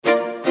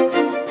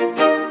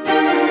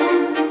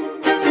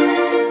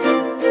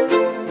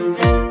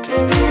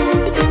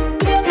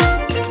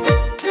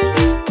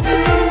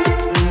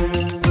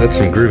That's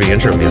some groovy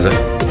intro music.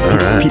 All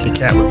right. Pete the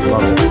Cat would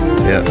love it.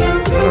 Yeah, I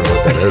don't know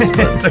what that is,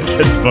 but It's a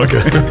kid's book.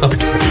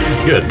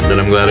 okay. Good. Then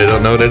I'm glad I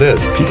don't know what it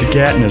is. Pete the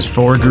Cat and his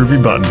 4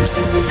 groovy buttons.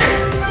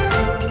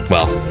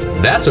 Well,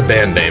 that's a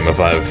band name if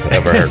I've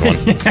ever heard one.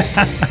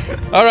 Yeah.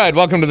 All right,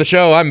 welcome to the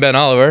show. I'm Ben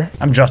Oliver.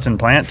 I'm Justin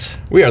Plant.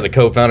 We are the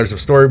co-founders of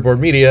Storyboard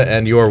Media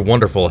and your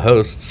wonderful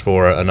hosts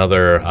for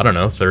another,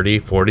 30,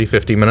 40,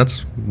 50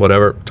 minutes,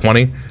 whatever,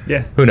 20?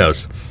 Yeah. Who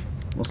knows?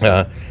 We'll see.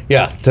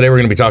 Today we're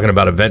going to be talking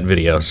about event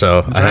video,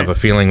 so I have a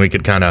feeling we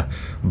could kind of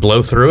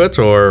blow through it,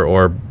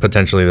 or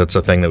potentially that's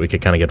a thing that we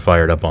could kind of get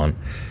fired up on.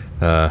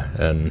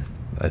 And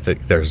I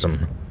think there's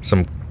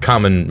some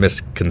common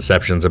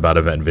misconceptions about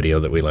event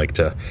video that we like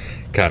to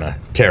kind of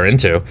tear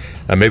into.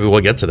 Maybe we'll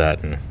get to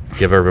that and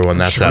give everyone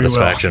that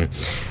satisfaction.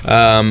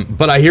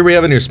 But I hear we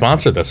have a new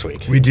sponsor this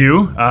week. We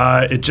do.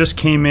 It just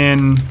came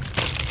in.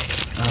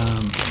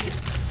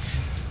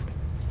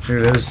 Here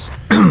it is.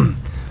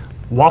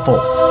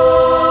 Waffles.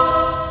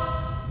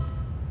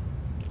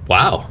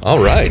 Wow.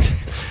 All right.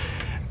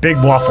 Big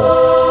waffle.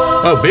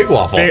 Oh, big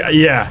waffle.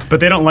 Yeah,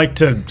 but they don't like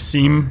to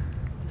seem.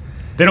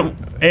 They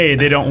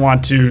don't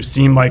want to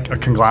seem like a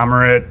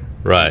conglomerate,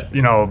 Right.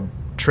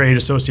 Trade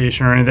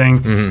association or anything.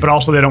 Mm-hmm. But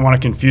also they don't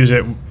want to confuse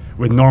it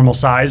with normal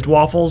sized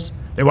waffles.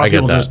 They want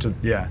people just to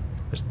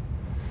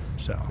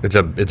So It's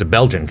a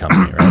Belgian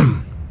company,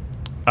 right?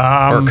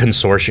 Or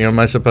consortium,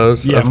 I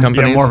suppose, of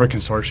companies? Yeah, more of a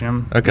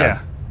consortium. Okay.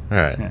 Yeah. All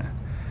right. Yeah.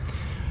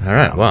 All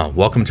right. Well,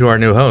 welcome to our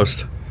new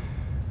host,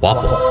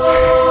 Waffle.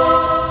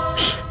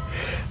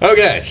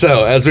 Okay,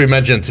 so as we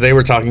mentioned, today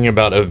we're talking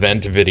about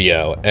event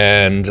video,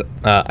 and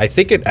I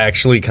think it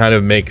actually kind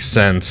of makes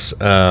sense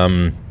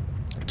to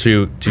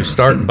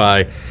start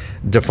by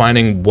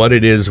defining what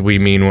it is we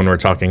mean when we're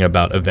talking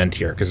about event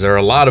here, because there are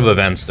a lot of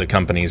events that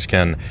companies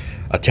can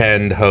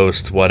attend,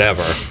 host,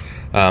 whatever.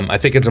 I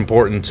think it's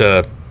important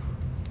to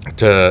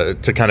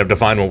kind of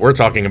define what we're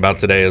talking about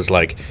today as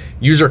like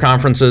user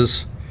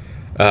conferences,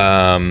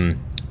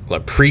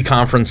 like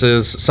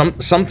pre-conferences,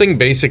 something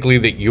basically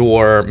that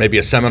maybe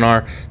a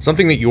seminar,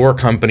 something that your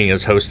company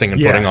is hosting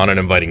and putting on and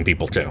inviting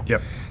people to.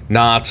 Yep.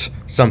 Not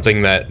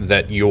something that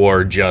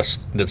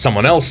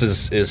someone else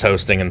is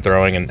hosting and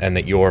throwing and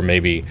that you're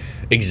maybe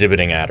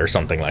exhibiting at or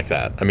something like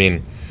that. I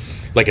mean,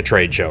 like a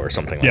trade show or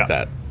something like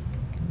that.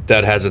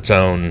 That has its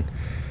own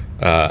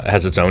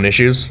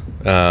issues,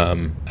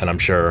 and I'm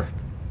sure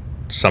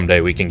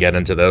someday we can get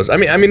into those. I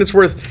mean, it's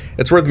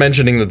worth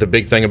mentioning that the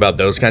big thing about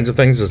those kinds of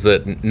things is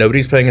that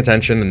nobody's paying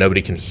attention and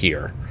nobody can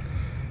hear.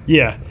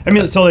 Yeah, I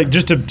mean, so like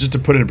just to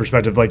put it in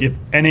perspective, like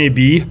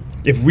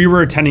if we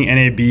were attending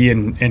NAB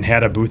and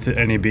had a booth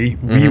at NAB,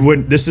 we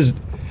wouldn't. It's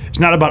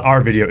not about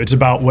our video; it's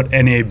about what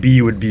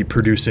NAB would be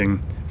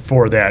producing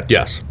for that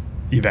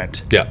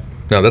event. Yeah,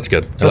 no, that's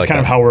good. So that's kind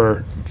of how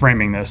we're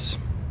framing this.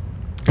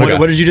 Okay.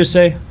 What did you just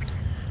say?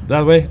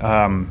 That way?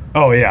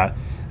 That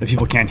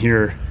people can't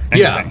hear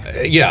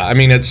anything. Yeah. I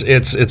mean,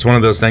 it's one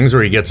of those things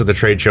where you get to the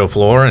trade show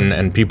floor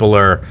and people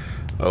are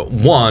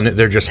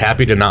they're just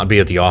happy to not be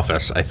at the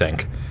office. I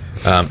think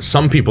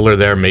some people are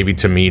there maybe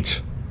to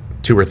meet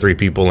 2 or 3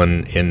 people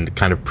in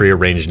kind of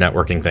prearranged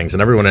networking things,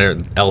 and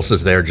everyone else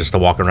is there just to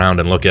walk around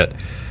and look at,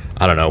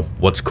 I don't know,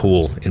 what's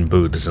cool in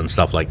booths and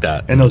stuff like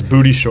that. And those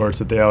booty shorts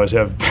that they always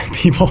have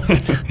people in.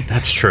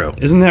 That's true.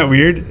 Isn't that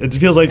weird? It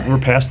feels like we're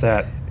past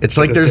that. It's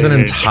like there's an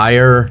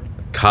entire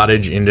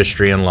cottage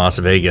industry in Las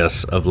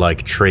Vegas of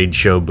like trade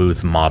show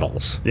booth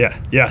models. Yeah.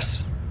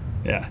 Yes.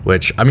 Yeah.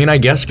 Which, I mean, I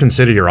guess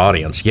consider your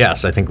audience.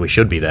 Yes, I think we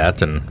should be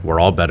that, and we're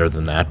all better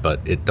than that, but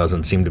it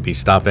doesn't seem to be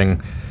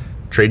stopping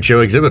trade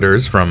show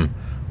exhibitors from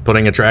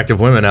putting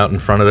attractive women out in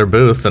front of their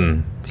booth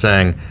and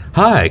saying,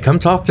 "Hi, come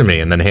talk to me,"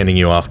 and then handing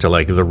you off to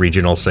like the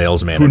regional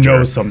sales manager. Who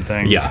knows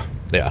something. Yeah.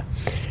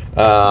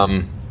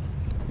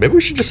 Maybe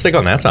we should just stick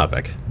on that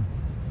topic.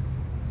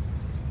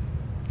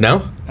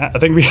 No? I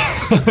think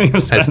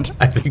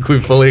I think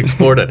we've fully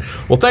explored it.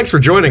 Well, thanks for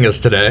joining us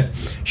today.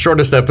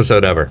 Shortest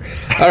episode ever.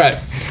 All right.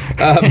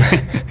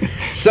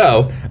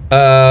 So,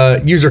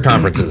 user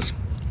conferences,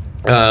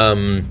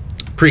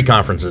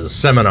 pre-conferences,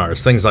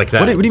 seminars, things like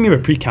that. What do you mean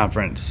by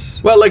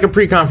pre-conference? Well, like a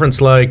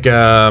pre-conference, like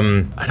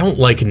I don't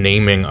like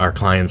naming our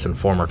clients and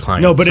former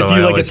clients. No, but if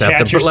you like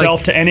attach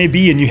yourself to NAB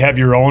and you have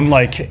your own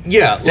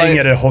thing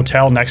at a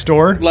hotel next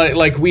door.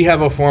 Like we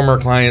have a former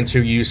client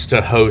who used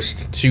to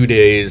host 2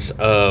 days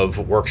of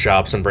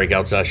workshops and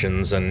breakout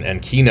sessions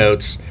and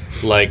keynotes,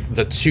 like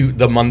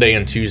the Monday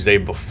and Tuesday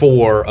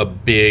before a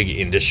big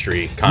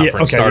industry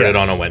conference started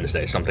on a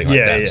Wednesday, something like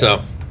that. Yeah.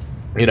 So,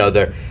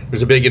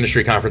 there's a big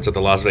industry conference at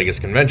the Las Vegas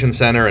Convention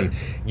Center, and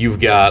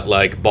you've got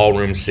like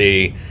Ballroom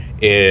C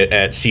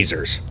at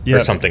Caesars or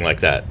something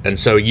like that. And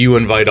so you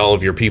invite all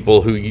of your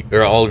people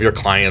or all of your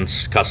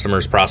clients,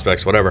 customers,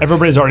 prospects, whatever.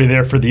 Everybody's already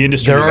there for the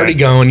industry. They're already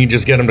going. You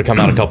just get them to come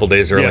out a couple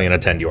days early and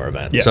attend your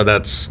event. Yeah. So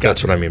that's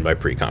what I mean by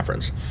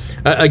pre-conference.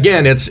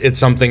 Again, it's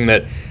something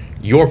that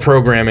you're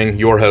programming,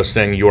 you're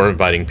hosting, you're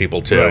inviting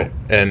people to,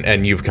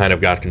 and you've kind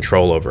of got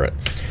control over it.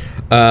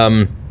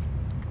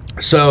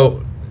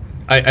 So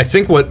I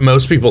think what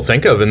most people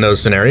think of in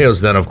those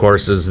scenarios then, of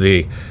course, is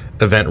the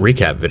event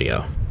recap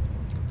video,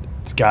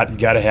 You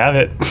got to have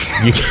it.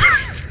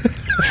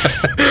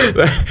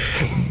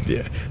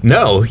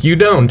 No, you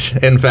don't.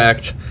 In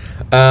fact,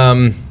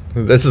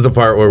 this is the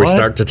part where we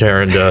start to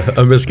tear into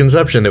a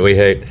misconception that we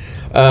hate.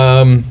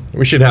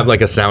 We should have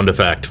like a sound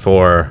effect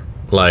for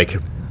like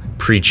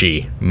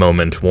preachy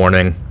moment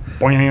warning.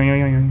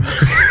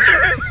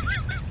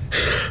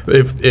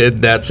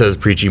 If that says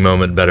preachy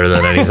moment better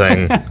than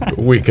anything,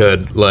 we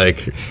could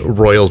like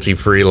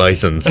royalty-free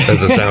license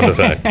as a sound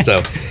effect.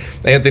 So,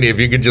 Anthony, if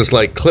you could just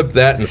like clip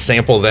that and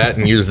sample that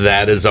and use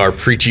that as our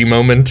preachy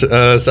moment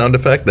sound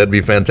effect, that'd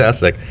be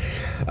fantastic.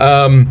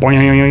 Yeah,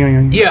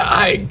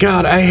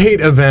 I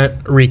hate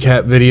event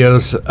recap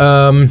videos.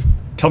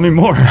 Tell me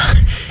more.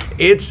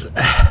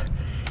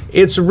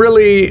 It's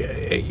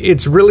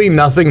really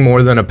nothing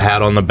more than a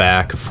pat on the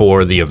back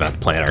for the event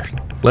planner.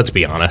 Let's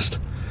be honest.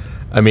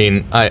 I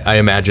mean, I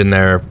imagine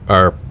there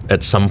are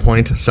at some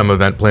point some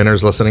event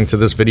planners listening to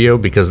this video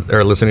because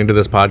they're listening to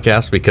this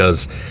podcast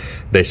because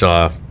they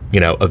saw,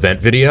 event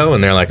video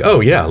and they're like,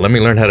 oh yeah, let me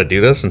learn how to do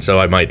this. And so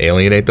I might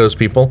alienate those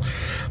people.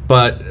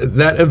 But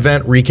that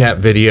event recap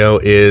video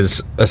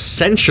is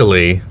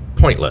essentially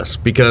pointless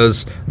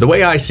because the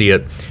way I see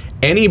it,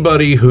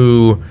 anybody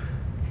who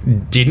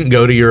didn't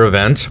go to your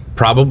event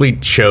probably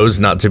chose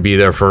not to be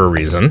there for a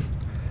reason.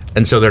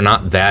 And so they're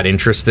not that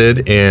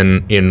interested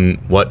in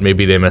what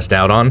maybe they missed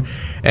out on.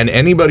 And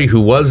anybody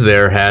who was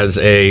there has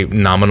a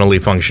nominally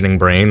functioning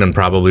brain and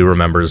probably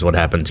remembers what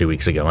happened 2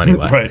 weeks ago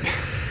anyway. Right.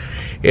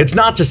 It's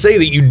not to say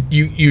that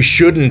you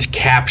shouldn't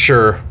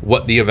capture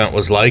what the event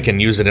was like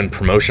and use it in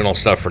promotional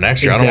stuff for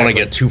next year. Exactly. I don't want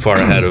to get too far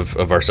ahead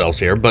of ourselves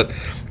here. But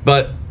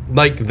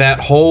like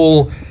that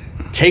whole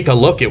take a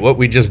look at what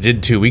we just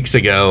did 2 weeks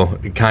ago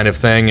kind of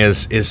thing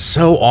is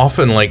so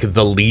often like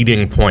the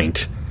leading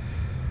point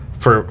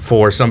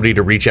for somebody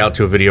to reach out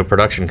to a video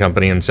production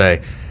company and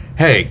say,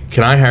 hey,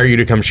 can I hire you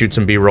to come shoot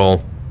some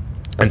B-roll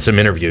and some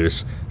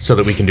interviews so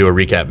that we can do a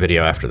recap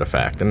video after the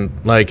fact?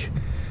 And like,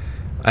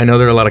 I know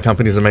there are a lot of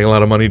companies that make a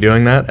lot of money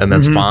doing that, and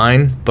that's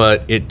fine,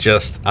 but it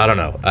just, I don't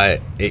know. I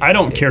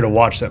don't care to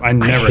watch them. I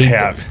never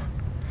have.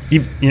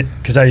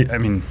 Because I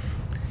mean,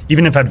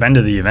 even if I've been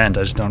to the event,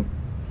 I just don't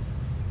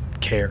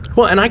care.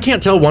 Well, and I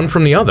can't tell one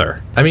from the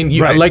other. I mean,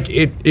 like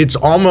it's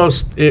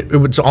almost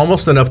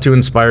enough to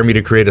inspire me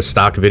to create a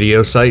stock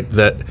video site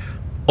that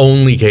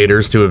only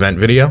caters to event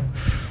video,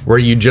 where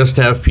you just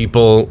have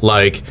people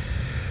like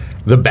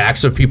the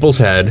backs of people's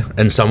head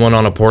and someone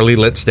on a poorly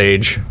lit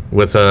stage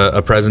with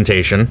a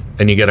presentation,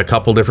 and you get a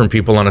couple different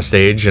people on a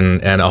stage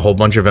and a whole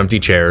bunch of empty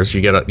chairs.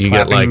 You get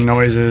like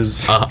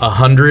noises,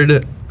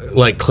 100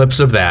 like clips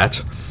of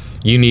that.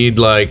 You need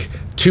like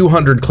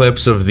 200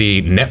 clips of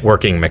the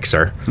networking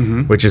mixer,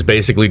 which is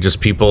basically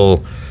just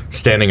people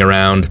standing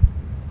around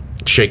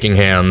shaking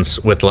hands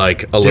with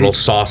like a little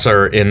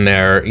saucer in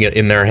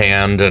their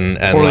hand and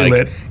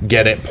like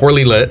get it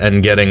poorly lit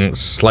and getting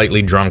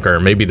slightly drunker.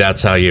 Maybe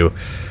that's how you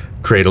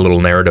create a little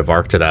narrative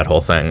arc to that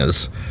whole thing,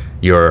 is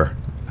your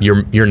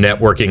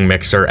networking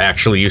mixer.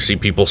 Actually, you see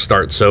people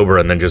start sober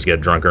and then just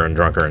get drunker and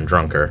drunker and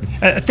drunker.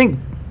 I think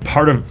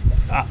part of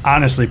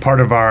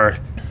our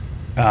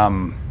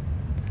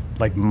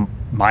like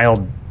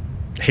mild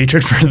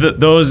hatred for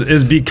those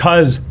is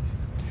because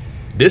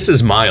this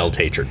is mild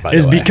hatred, by the way.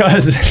 Is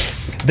because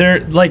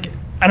they're like,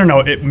 I don't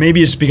know,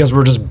 maybe it's because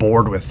we're just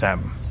bored with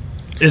them.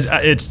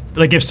 It's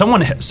like if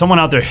someone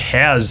out there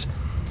has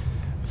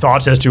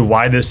thoughts as to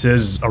why this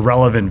is a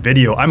relevant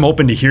video, I'm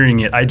open to hearing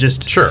it. I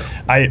just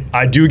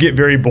I do get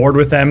very bored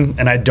with them,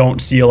 and I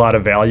don't see a lot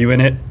of value in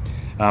it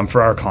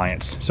for our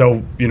clients.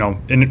 So,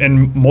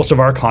 and most of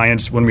our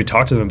clients, when we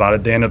talk to them about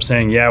it, they end up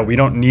saying, yeah, we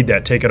don't need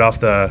that. Take it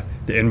off the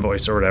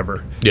invoice or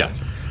whatever. Yeah.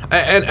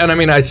 And I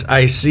mean, I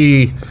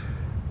see,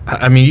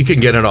 I mean, you can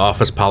get into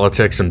office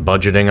politics and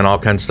budgeting and all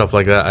kinds of stuff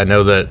like that. I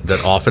know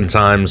that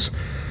oftentimes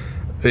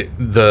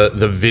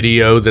the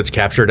video that's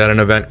captured at an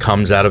event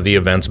comes out of the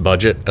event's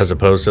budget as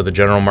opposed to the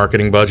general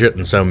marketing budget.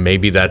 And so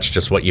maybe that's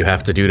just what you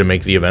have to do to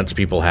make the events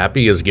people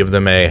happy, is give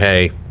them a,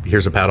 hey,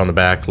 here's a pat on the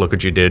back, look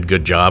what you did,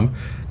 good job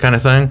kind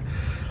of thing.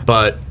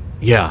 But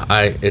yeah,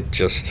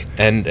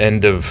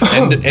 end of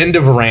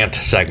rant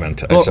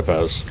segment, I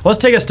suppose. Let's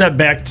take a step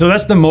back. So I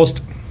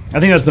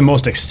think that's the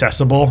most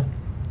accessible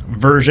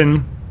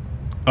version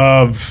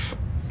of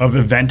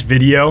event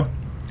video.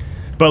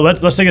 But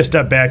let's take a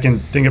step back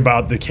and think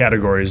about the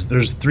categories.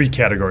 There's 3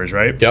 categories,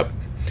 right? Yep.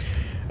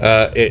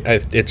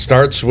 It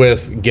starts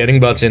with getting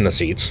butts in the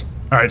seats.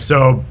 All right,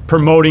 so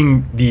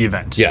promoting the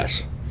event.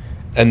 Yes.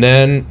 And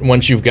then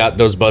once you've got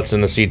those butts in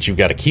the seats, you've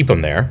got to keep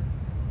them there.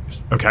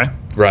 Okay.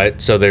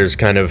 Right? So there's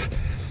kind of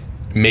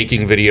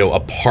making video a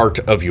part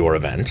of your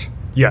event.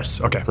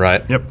 Yes, okay.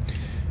 Right? Yep.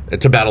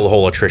 To battle the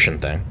whole attrition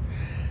thing.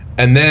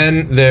 And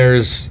then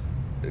there's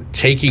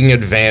taking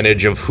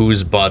advantage of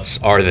whose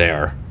butts are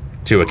there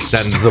to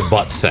extend the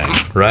butt thing,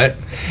 right?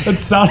 That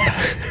sounds...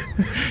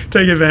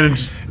 Take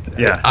advantage.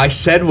 Yeah. I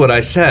said what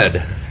I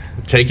said.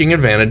 Taking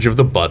advantage of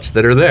the butts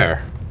that are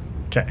there.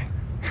 Okay.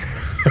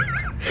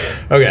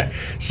 Okay,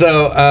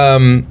 so I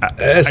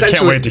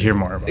can't wait to hear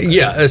more about that.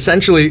 Yeah,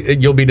 essentially,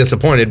 you'll be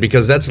disappointed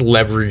because that's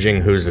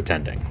leveraging who's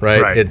attending,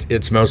 right? Right.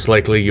 It's most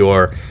likely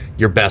your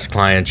best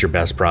clients, your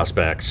best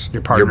prospects,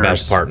 Your partners.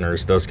 best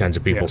partners, those kinds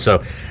of people. Yeah.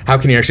 So how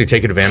can you actually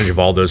take advantage of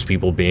all those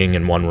people being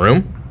in one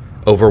room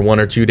over 1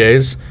 or 2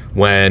 days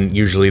when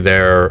usually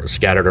they're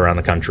scattered around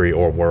the country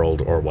or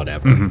world or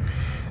whatever?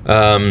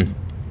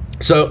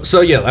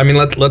 So yeah, I mean,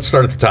 let's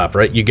start at the top,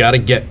 right? You got to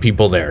get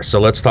people there. So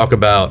let's talk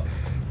about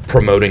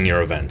promoting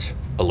your event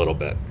a little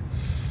bit.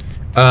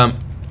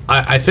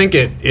 I think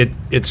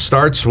it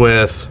starts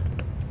with,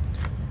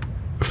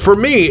 for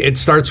me, it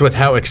starts with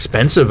how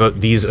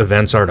expensive these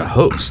events are to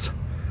host,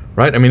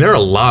 right? I mean, there are a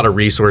lot of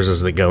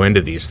resources that go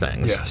into these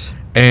things. Yes.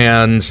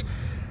 And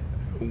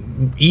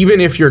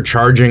even if you're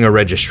charging a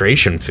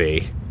registration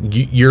fee,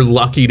 you're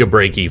lucky to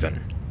break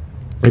even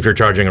if you're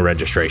charging a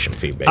registration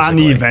fee, basically. On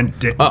the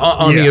event.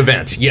 On the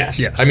event, yes.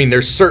 Yes. I mean,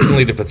 there's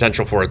certainly the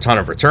potential for a ton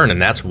of return,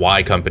 and that's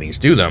why companies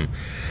do them.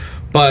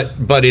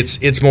 But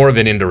it's more of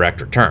an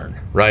indirect return,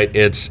 right?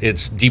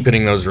 It's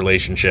deepening those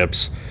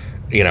relationships,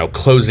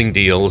 closing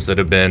deals that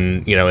have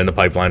been, in the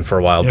pipeline for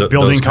a while. Building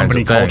those kinds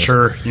company of things.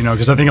 culture,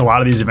 because I think a lot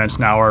of these events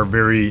now are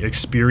very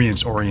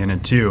experience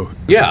oriented too.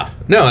 Yeah,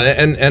 no,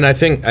 and I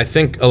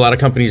think a lot of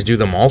companies do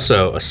them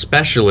also,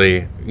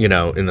 especially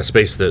in the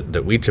space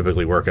that we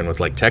typically work in with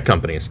like tech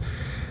companies.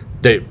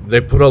 Tech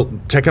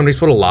companies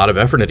put a lot of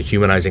effort into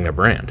humanizing their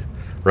brand,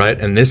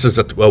 right? And this is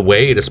a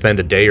way to spend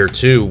a day or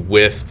two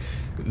with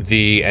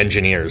the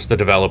engineers, the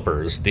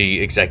developers,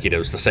 the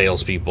executives, the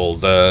salespeople,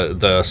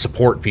 the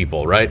support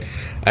people, right?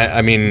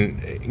 I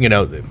mean,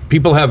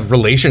 people have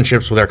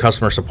relationships with their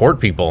customer support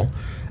people,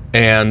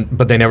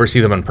 but they never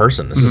see them in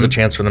person. This is a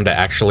chance for them to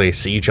actually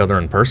see each other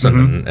in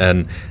person,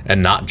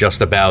 and not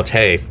just about,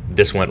 hey,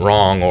 this went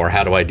wrong, or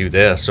how do I do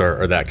this,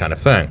 or that kind of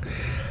thing.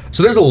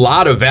 So there's a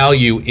lot of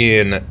value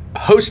in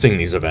hosting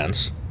these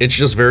events. It's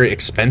just very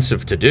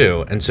expensive to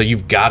do. And so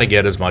you've got to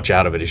get as much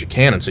out of it as you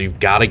can. And so you've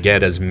got to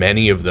get as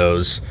many of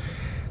those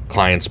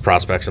clients,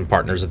 prospects, and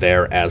partners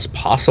there as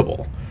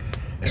possible.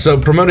 So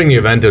promoting the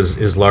event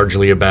is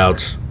largely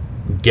about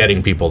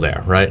getting people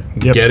there, right?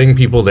 Yep. Getting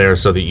people there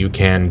so that you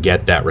can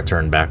get that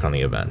return back on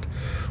the event.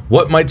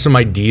 What might some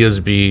ideas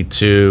be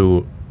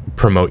to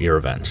promote your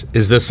event?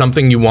 Is this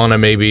something you want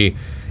to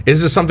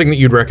is this something that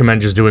you'd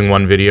recommend just doing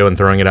one video and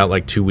throwing it out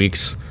like 2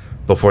 weeks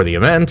before the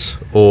event?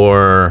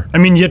 Or I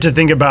mean, you have to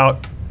think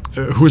about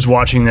who's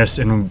watching this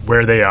and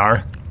where they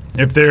are.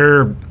 If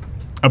they're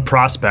a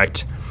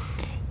prospect,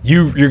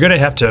 you're going to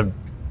have to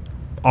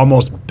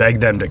almost beg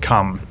them to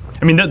come.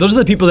 I mean, those are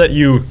the people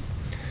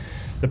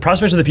the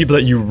prospects are the people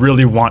that you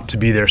really want to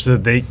be there so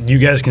that you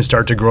guys can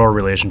start to grow a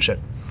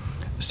relationship.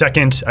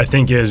 Second, I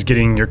think, is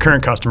getting your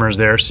current customers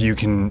there so you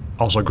can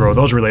also grow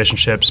those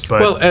relationships.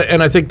 But well,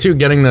 and I think too,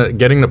 getting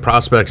the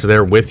prospects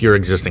there with your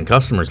existing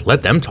customers,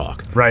 let them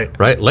talk. Right.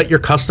 Let your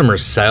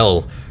customers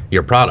sell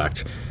your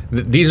product.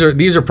 These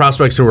are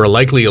prospects who are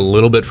likely a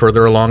little bit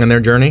further along in their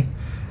journey,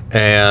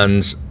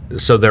 and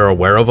so they're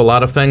aware of a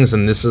lot of things.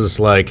 And this is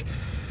like,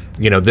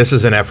 this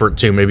is an effort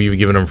to, maybe you've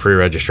given them free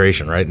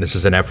registration, right? And this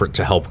is an effort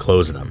to help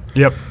close them.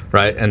 Yep.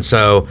 Right. And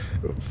so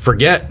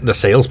forget the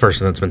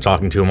salesperson that's been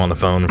talking to them on the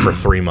phone for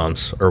 3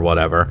 months or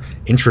whatever.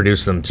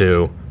 Introduce them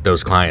to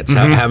those clients.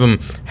 Have them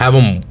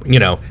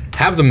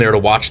there to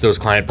watch those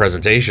client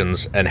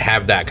presentations and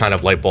have that kind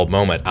of light bulb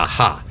moment.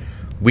 Aha,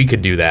 we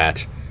could do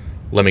that.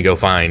 Let me go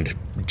find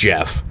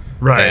Jeff.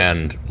 Right.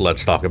 And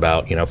let's talk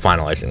about,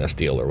 finalizing this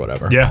deal or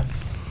whatever. Yeah.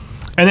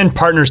 And then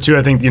partners too,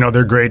 I think,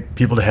 they're great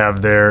people to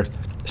have there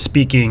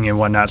speaking and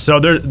whatnot. So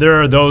there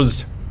are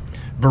those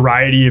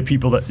variety of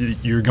people that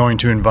you're going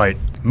to invite.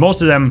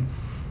 Most of them.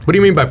 What do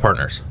you mean by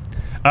partners?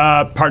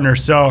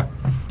 Partners. So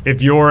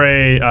if you're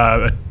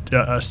a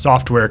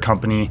software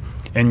company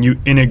and you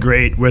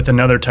integrate with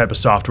another type of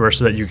software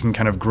so that you can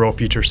kind of grow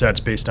feature sets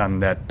based on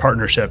that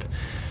partnership,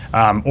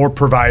 or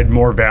provide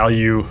more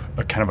value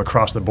kind of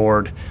across the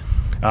board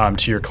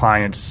to your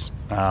clients.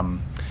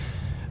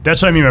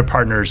 That's what I mean by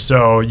partners.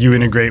 So you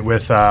integrate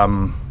with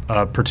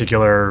a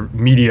particular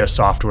media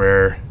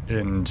software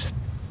and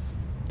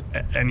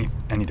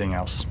anything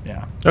else.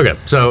 Yeah. Okay.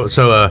 So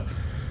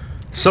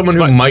someone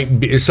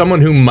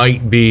who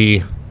might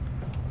be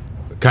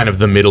kind of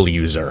the middle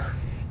user.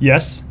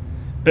 Yes.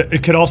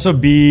 It could also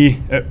be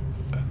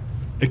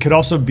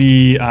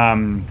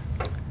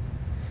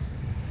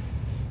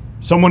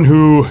someone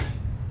who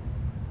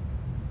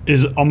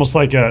is almost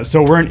like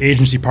so we're an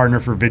agency partner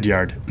for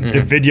Vidyard. Mm-hmm.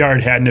 If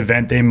Vidyard had an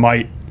event, they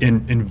might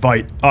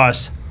invite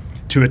us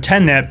to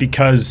attend that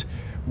because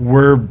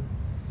we're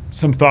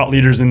some thought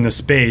leaders in the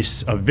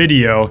space of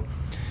video,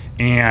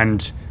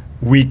 and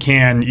we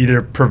can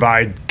either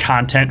provide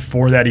content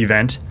for that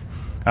event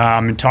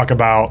and talk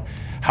about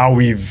how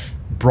we've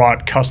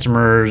brought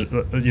customers,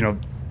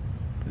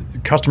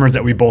 customers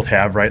that we both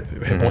have, right?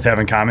 Mm-hmm. Both have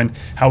in common,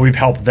 how we've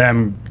helped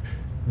them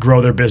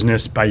grow their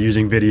business by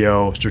using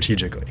video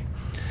strategically.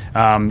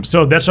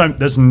 So that's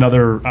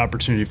another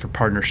opportunity for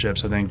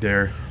partnerships, I think,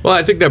 there. Well,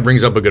 I think that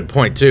brings up a good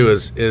point too,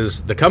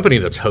 is the company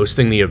that's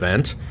hosting the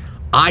event,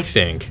 I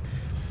think,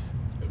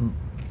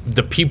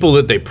 the people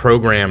that they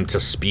program to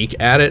speak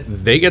at it,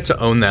 they get to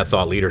own that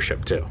thought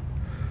leadership too.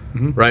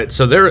 Right.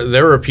 So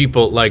there are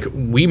people, like,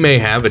 we may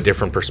have a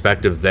different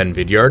perspective than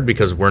Vidyard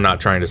because we're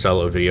not trying to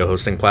sell a video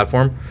hosting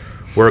platform.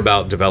 We're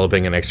about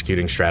developing and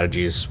executing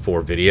strategies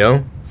for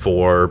video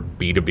for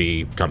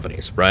B2B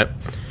companies. Right.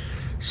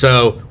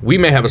 So we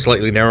may have a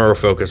slightly narrower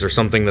focus or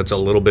something that's a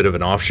little bit of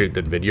an offshoot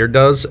than Vidyard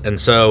does. And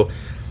so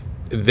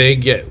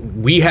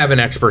we have an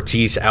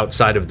expertise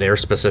outside of their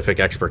specific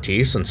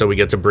expertise. And so we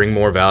get to bring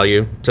more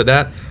value to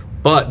that.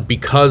 But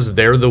because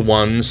they're the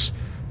ones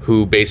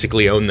who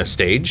basically own the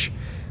stage,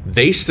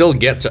 they still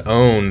get to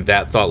own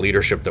that thought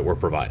leadership that we're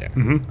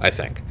providing, I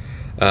think.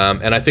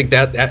 And I think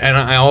that, and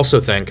I also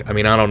think, I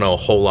mean, I don't know a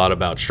whole lot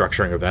about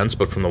structuring events,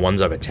 but from the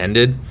ones I've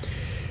attended,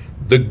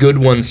 the good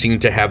ones seem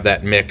to have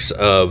that mix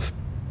of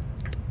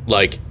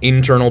like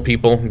internal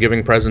people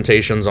giving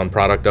presentations on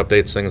product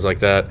updates, things like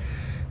that.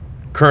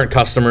 Current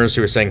customers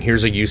who are saying,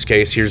 here's a use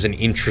case, here's an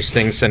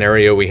interesting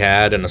scenario we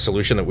had and a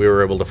solution that we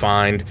were able to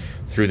find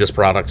through this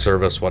product,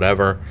 service,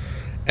 whatever.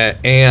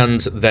 And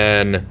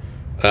then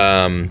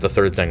the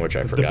third thing, which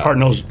I forgot.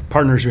 The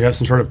partners who have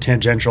some sort of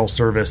tangential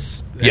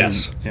service.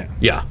 Yes.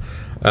 Yeah.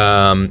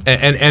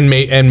 And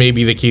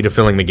maybe the key to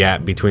filling the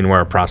gap between where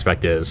a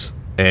prospect is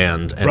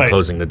and right.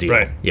 Closing the deal.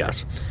 Right.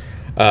 Yes.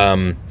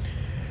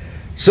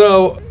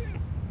 So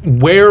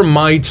where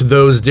might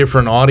those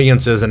different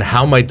audiences and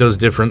how might those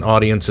different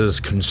audiences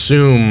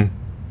consume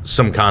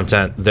some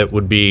content that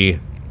would be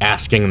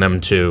asking them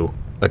to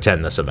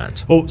attend this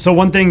event? Well, so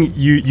one thing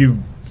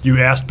you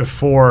asked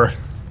before,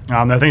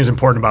 I think is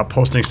important about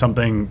posting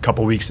something a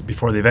couple weeks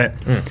before the event.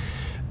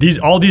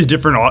 All these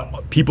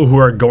different people who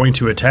are going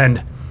to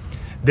attend,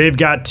 they've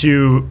got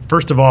to,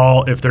 first of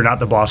all, if they're not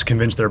the boss,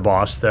 convince their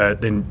boss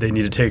that they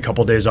need to take a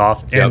couple days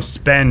off and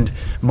spend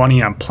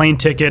money on plane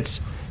tickets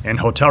and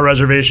hotel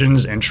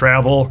reservations and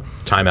travel,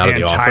 time out of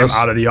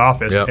the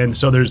office. Yep. And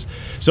so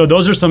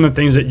those are some of the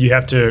things that you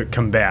have to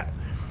combat.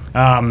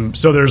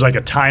 So there's like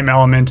a time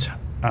element.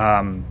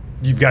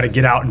 You've got to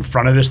get out in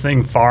front of this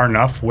thing far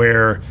enough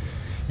where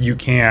you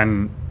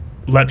can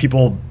let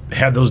people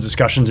have those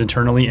discussions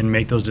internally and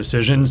make those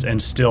decisions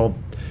and still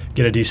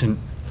get a decent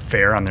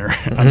fare on their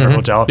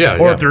hotel.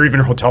 If there are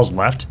even hotels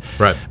left.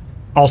 Right.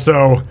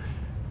 Also,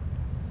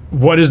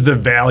 what is the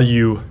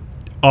value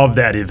of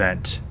that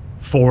event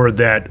for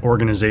that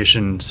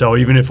organization? So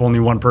even if only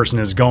one person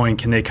is going,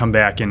 can they come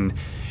back and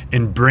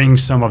bring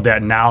some of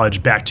that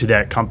knowledge back to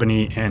that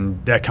company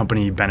and that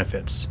company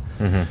benefits?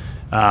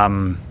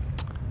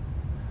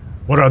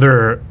 What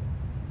other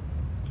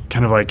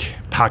kind of like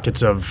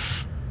pockets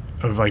of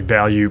like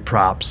value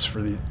props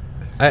for the?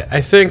 I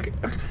think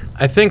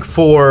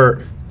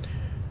for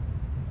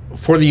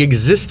the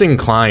existing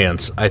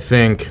clients, I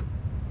think.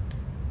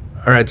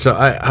 All right, so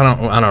I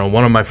don't know.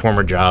 One of my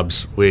former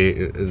jobs,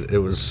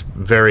 it was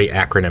very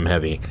acronym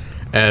heavy,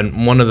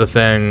 and one of the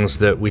things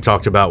that we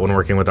talked about when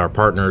working with our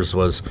partners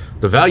was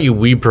the value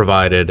we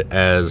provided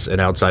as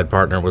an outside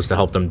partner was to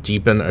help them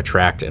deepen,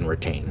 attract, and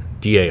retain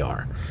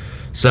 (DAR).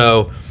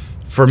 So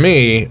for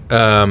me,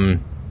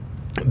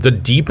 the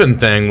deepen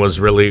thing was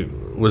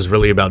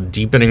really about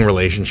deepening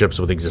relationships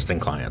with existing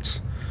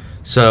clients.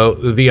 So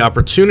the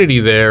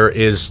opportunity there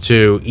is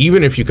to,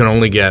 even if you can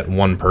only get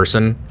one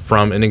person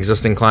from an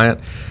existing client,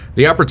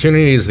 the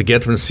opportunity is to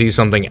get them to see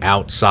something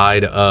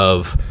outside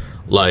of,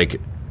 like,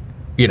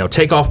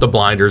 take off the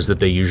blinders that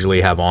they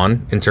usually have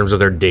on in terms of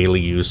their daily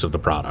use of the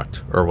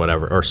product or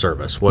whatever, or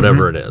service,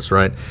 whatever it is,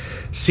 right?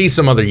 See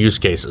some other use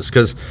cases,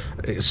 because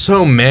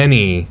so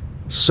many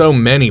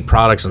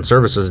products and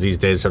services these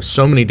days have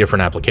so many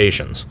different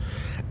applications,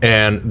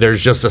 and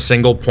there's just a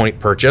single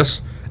point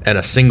purchase and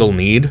a single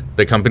need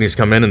that companies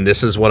come in and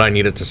this is what I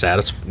needed to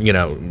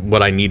satisfy,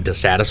 what I need to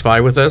satisfy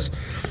with this.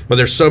 But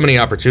there's so many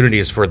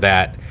opportunities for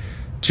that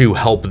to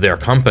help their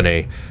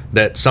company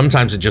that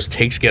sometimes it just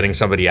takes getting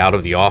somebody out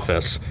of the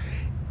office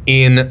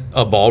in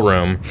a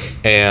ballroom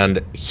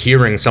and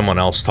hearing someone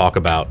else talk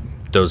about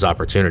those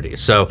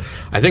opportunities. So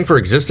I think for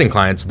existing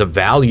clients, the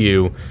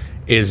value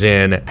is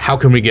in how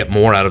can we get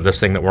more out of this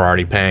thing that we're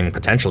already paying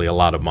potentially a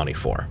lot of money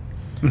for.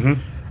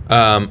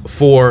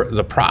 For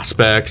the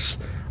prospects,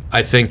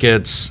 I think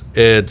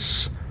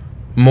it's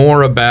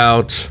more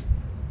about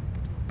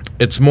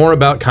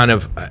kind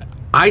of,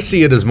 I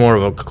see it as more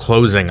of a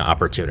closing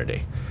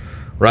opportunity,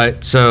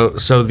 right? So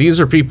these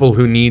are people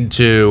who need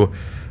to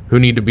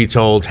be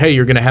told, hey,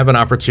 you're going to have an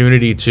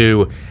opportunity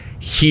to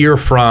hear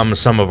from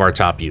some of our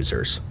top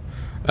users.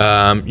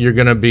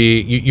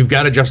 You've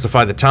got to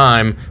justify the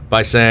time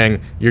by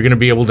saying you're going to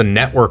be able to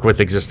network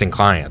with existing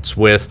clients,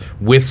 with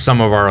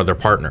some of our other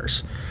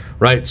partners,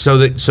 right? So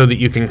that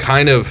you can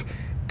kind of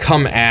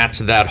come at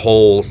that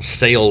whole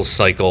sales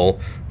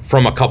cycle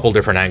from a couple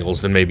different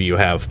angles than maybe you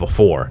have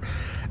before.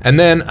 And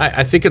then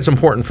I think it's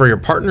important for your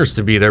partners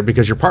to be there,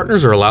 because your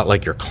partners are a lot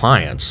like your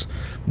clients.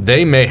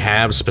 They may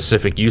have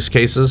specific use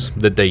cases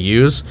that they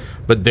use,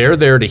 but they're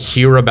there to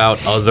hear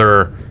about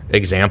other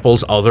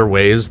examples, other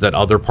ways that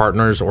other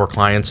partners or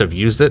clients have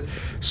used it,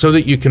 so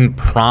that you can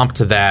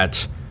prompt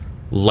that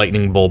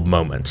lightning bulb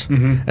moment.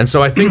 And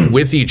so I think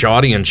with each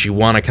audience, you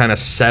want to kind of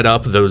set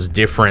up those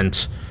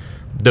different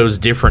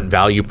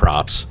value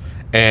props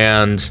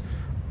and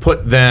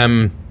put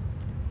them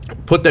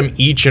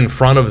each in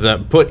front of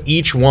them, put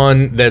each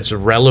one that's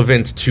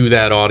relevant to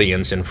that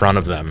audience in front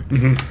of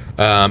them,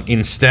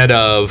 instead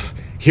of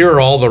here are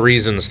all the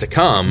reasons to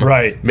come.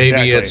 Right.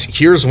 Maybe it's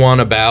here's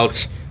one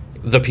about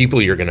the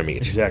people you're going to meet.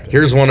 Exactly.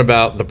 Here's one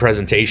about the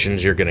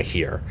presentations you're going to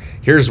hear.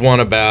 Here's one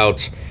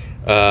about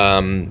our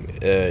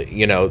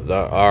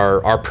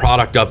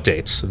product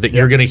updates that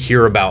you're going to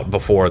hear about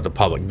before the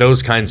public.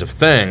 Those kinds of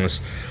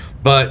things.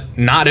 But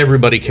not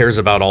everybody cares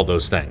about all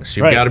those things.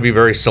 You've got to be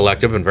very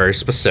selective and very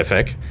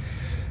specific,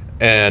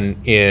 and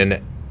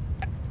in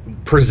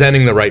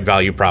presenting the right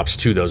value props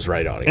to those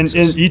right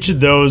audiences. And each of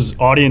those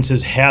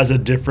audiences has a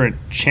different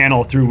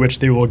channel through which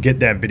they will get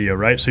that video,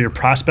 right? So your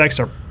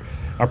prospects are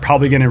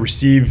probably going to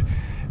receive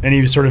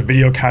any sort of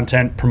video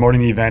content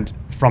promoting the event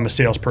from a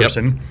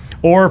salesperson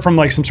or from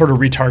like some sort of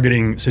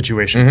retargeting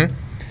situation.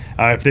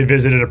 If they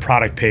visited a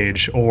product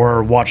page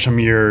or watched some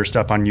of your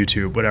stuff on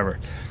YouTube, whatever.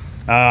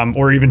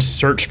 Or even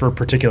search for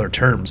particular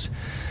terms.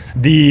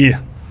 The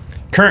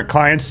current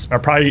clients are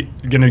probably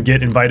going to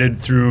get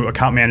invited through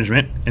account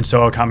management, and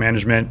so account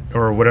management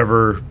or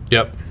whatever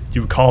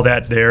you would call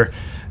that there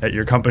at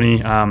your company,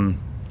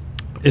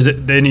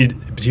 they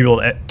need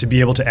to be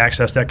able to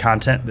access that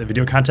content, the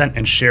video content,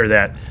 and share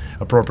that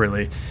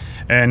appropriately,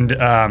 and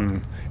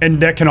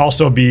that can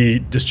also be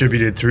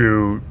distributed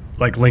through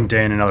like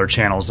LinkedIn and other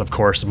channels, of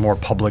course, more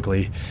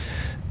publicly.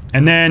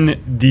 And then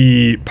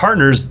the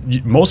partners,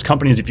 most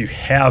companies, if you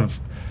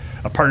have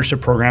a partnership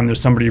program,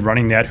 there's somebody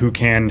running that who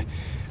can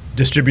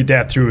distribute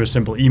that through a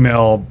simple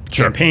email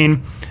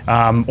campaign,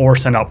 or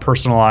send out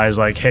personalized,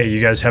 like, hey, you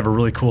guys have a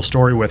really cool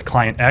story with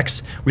client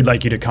X. We'd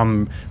like you to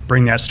come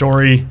bring that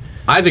story.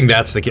 I think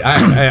that's the key.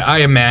 I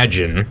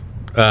imagine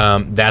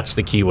that's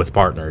the key with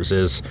partners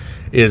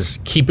is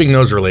keeping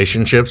those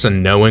relationships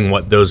and knowing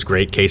what those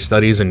great case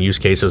studies and use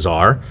cases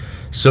are,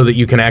 so that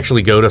you can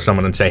actually go to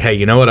someone and say, hey,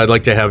 you know what, I'd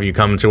like to have you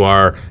come to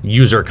our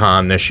user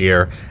con this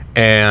year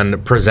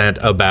and present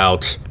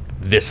about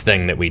this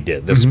thing that we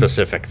did, this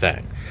specific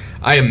thing.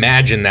 I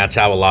imagine that's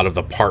how a lot of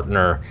the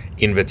partner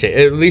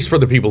at least for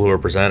the people who are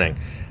presenting,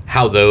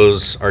 how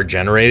those are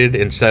generated,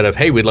 instead of,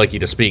 hey, we'd like you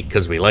to speak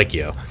because we like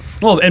you.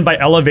 Well, and by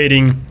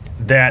elevating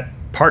that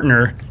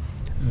partner,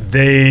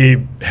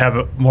 they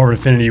have more of an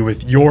affinity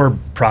with your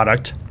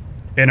product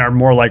and are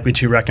more likely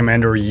to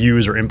recommend or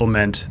use or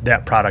implement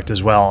that product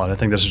as well. And I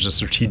think this is a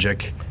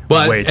strategic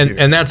way to.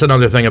 And that's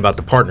another thing about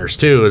the partners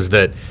too, is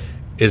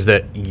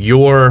that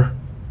your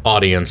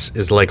audience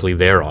is likely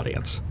their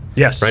audience.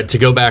 Yes. Right. To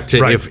go back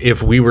to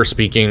if we were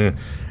speaking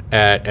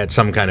at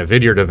some kind of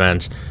video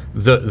event,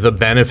 the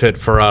benefit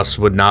for us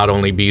would not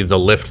only be the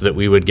lift that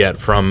we would get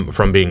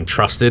from being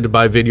trusted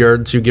by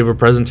Vidyard to give a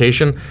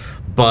presentation,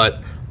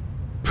 but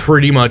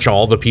pretty much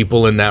all the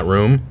people in that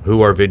room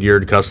who are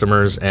Vidyard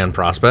customers and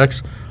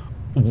prospects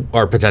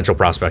are potential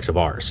prospects of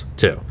ours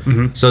too.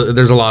 So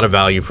there's a lot of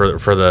value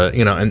for the,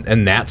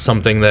 and that's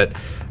something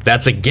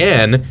that's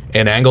again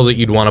an angle that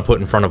you'd want to put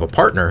in front of a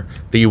partner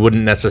that you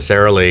wouldn't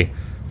necessarily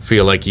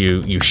feel like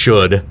you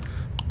should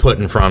put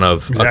in front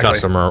of a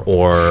customer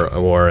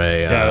or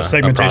a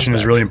segmentation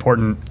is really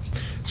important.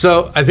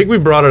 So I think we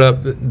brought it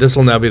up. This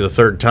will now be the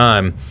third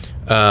time,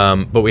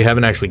 but we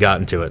haven't actually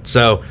gotten to it.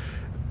 So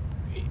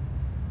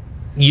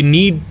you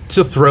need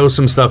to throw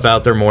some stuff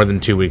out there more than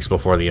 2 weeks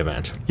before the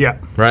event. Yeah.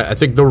 Right. I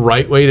think the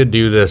right way to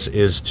do this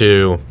is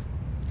to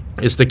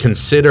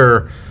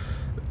consider.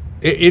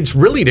 It's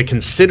really to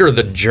consider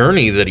the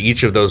journey that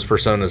each of those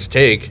personas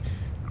take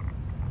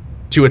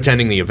to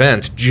attending the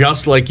event,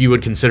 just like you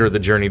would consider the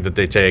journey that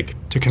they take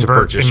to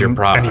purchase your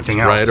product,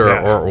 right?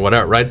 Or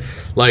whatever, right?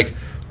 Like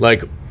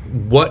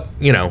what,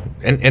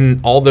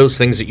 and all those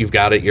things that you've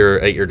got at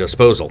your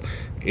disposal,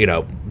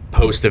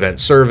 post-event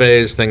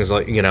surveys, things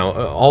like,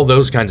 all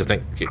those kinds of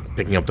things,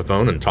 picking up the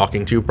phone and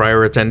talking to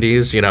prior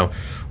attendees,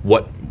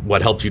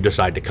 what helped you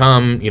decide to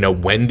come,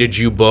 when did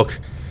you book,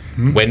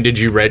 when did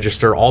you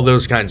register, all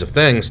those kinds of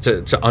things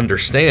to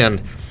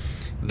understand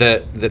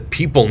that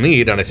people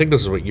need, and I think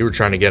this is what you were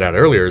trying to get at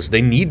earlier, is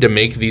they need to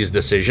make these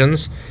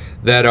decisions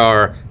that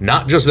are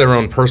not just their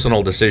own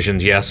personal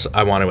decisions, yes,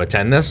 I want to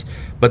attend this,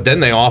 but then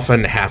they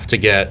often have to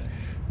get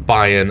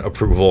buy-in,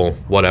 approval,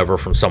 whatever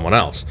from someone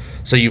else.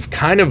 So you've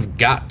kind of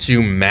got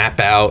to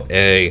map out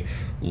a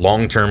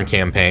long-term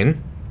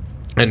campaign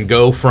and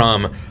go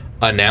from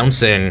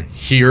announcing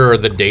here are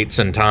the dates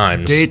and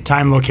times. Date,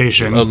 time,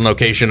 location.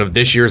 Location of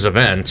this year's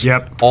event.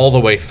 Yep. All the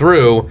way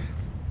through,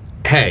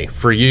 hey,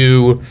 for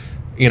you,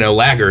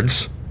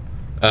 laggards,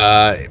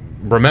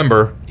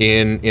 remember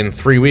in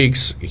 3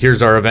 weeks,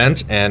 here's our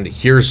event and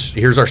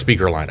here's our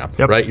speaker lineup,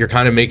 right? You're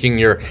kind of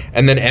making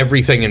and then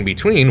everything in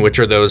between, which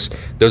are those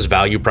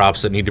value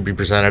props that need to be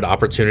presented,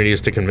 opportunities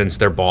to convince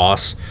their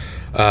boss,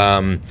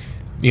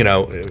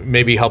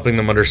 maybe helping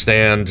them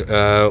understand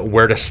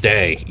where to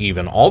stay,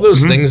 even all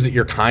those things that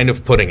you're kind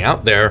of putting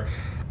out there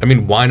I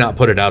mean, why not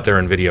put it out there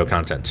in video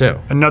content too?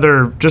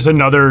 Another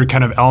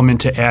kind of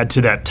element to add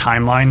to that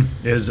timeline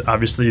is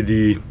obviously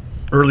the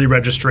early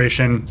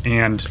registration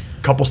and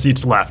couple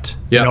seats left,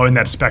 in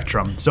that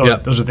spectrum. So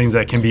those are things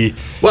that can be...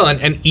 Well,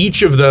 and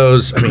each of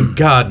those, I mean,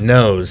 God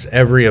knows,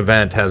 every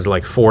event has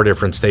like 4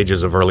 different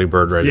stages of early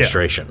bird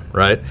registration,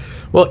 right?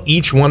 Well,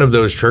 each one of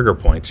those trigger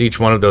points, each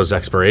one of those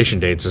expiration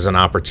dates is an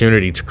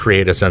opportunity to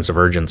create a sense of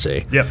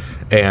urgency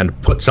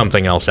and put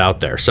something else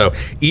out there. So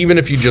even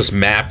if you just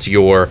mapped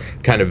your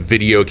kind of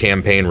video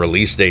campaign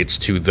release dates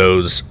to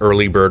those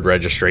early bird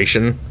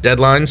registration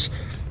deadlines,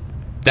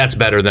 that's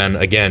better than,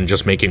 again,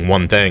 just making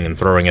one thing and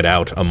throwing it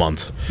out a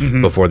month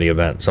before the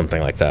event,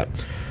 something like that.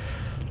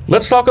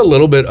 Let's talk a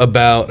little bit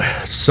about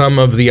some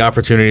of the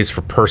opportunities for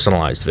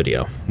personalized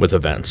video with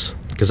events,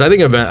 because I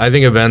think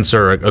events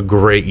are a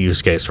great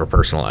use case for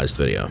personalized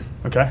video.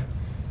 Okay.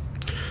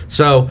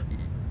 So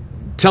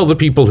tell the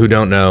people who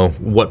don't know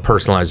what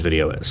personalized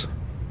video is.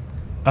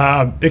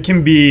 It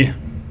can be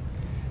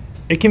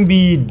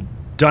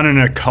done in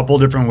a couple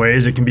different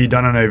ways. It can be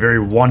done on a very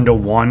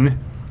one-to-one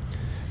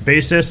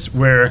basis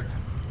where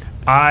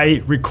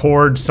I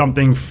record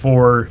something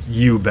for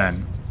you,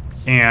 Ben,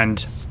 and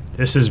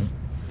this is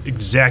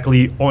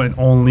exactly and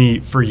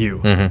only for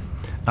you.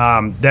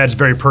 That's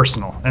very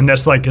personal, and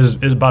that's like is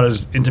about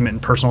as intimate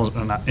and personal,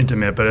 not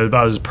intimate, but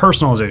about as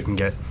personal as it can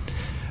get.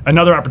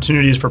 Another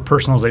opportunity is for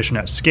personalization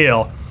at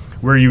scale,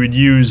 where you would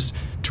use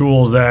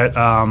tools that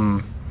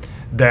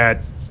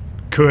that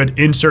could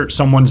insert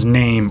someone's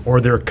name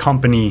or their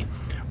company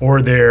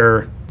or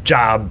their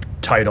job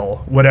title,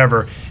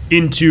 whatever,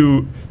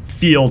 into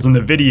fields in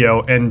the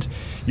video, and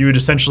you would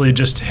essentially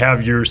just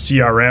have your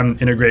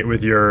CRM integrate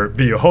with your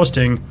video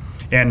hosting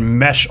and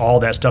mesh all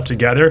that stuff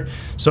together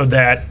so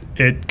that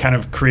it kind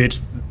of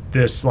creates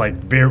this like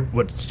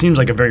what seems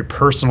like a very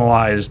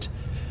personalized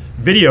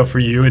video for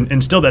you,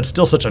 and still that's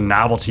still such a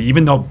novelty,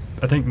 even though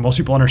I think most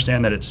people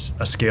understand that it's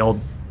a scaled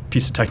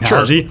piece of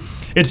technology. Sure.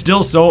 It's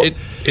still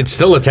it's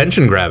still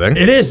attention grabbing.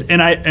 It is,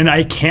 and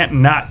I can't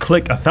not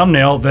click a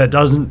thumbnail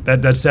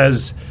that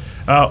says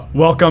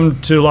welcome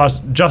to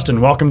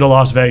Justin, welcome to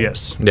Las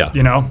Vegas. Yeah.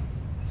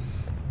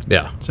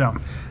 Yeah. So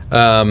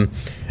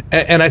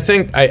and I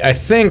think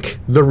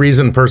the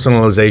reason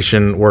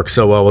personalization works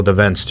so well with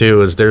events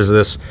too is there's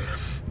this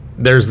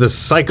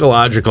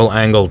psychological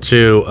angle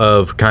too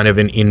of kind of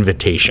an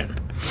invitation,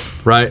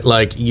 right?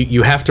 Like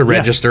you have to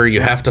register,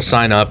 you have to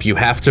sign up, you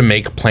have to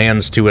make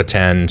plans to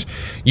attend,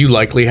 you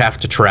likely have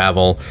to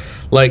travel.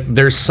 Like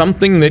there's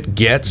something that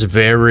gets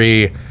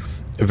very,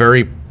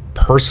 very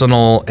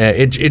personal.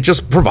 It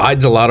just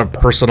provides a lot of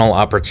personal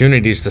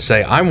opportunities to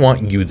say, I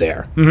want you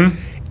there.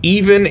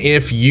 Even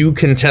if you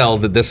can tell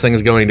that this thing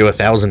is going to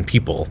 1,000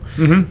 people,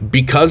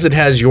 because it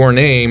has your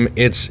name,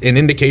 it's an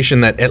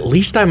indication that at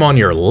least I'm on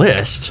your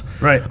list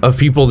of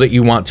people that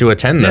you want to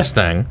attend this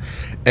thing.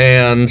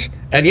 And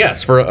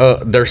yes,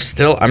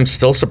 I'm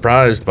still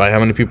surprised by how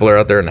many people are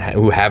out there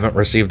who haven't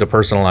received a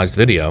personalized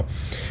video,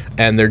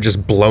 and they're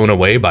just blown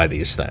away by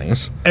these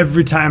things.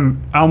 Every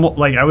time, I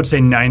would say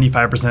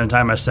 95% of the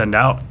time I send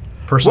out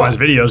personalized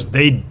videos,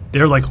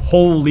 they're like,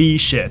 holy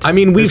shit. I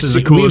mean, we've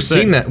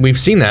seen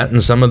that in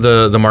some of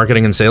the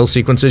marketing and sales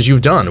sequences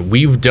you've done.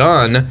 We've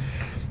done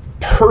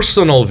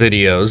personal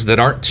videos that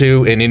aren't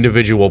to an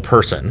individual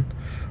person,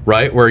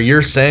 right? Where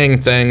you're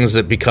saying things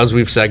that because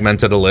we've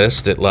segmented a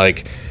list,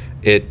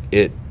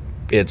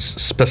 it's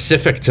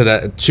specific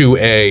to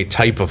a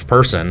type of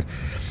person.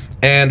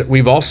 And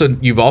you've also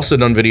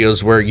done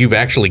videos where you've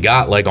actually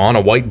got like on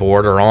a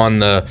whiteboard or on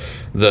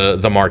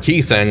the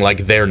marquee thing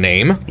like their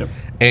name. Yep.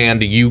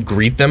 And you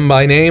greet them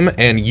by name,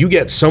 and you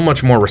get so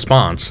much more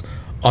response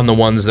on the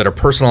ones that are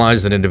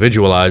personalized and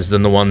individualized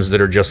than the ones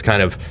that are just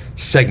kind of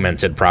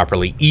segmented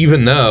properly,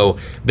 even though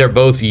they're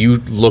both you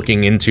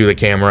looking into the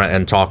camera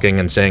and talking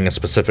and saying a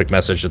specific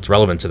message that's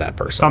relevant to that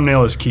person.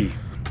 Thumbnail is key.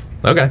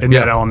 Okay. In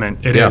that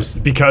element, it is.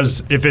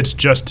 Because if it's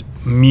just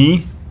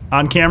me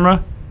on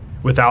camera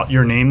without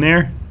your name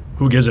there,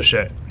 who gives a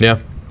shit? Yeah.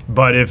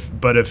 But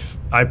if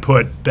I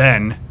put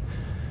Ben,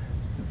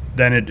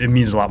 then it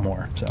means a lot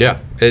more. So. Yeah,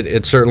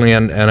 it certainly,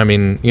 and I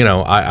mean,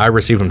 I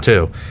receive them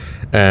too.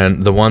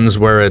 And the ones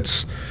where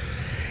it's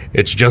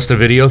just a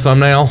video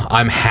thumbnail,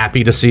 I'm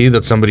happy to see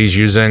that somebody's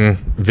using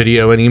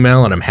video and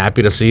email, and I'm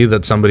happy to see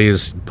that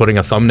somebody's putting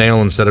a thumbnail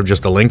instead of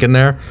just a link in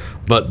there.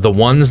 But the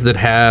ones that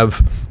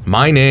have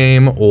my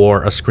name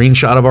or a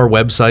screenshot of our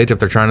website, if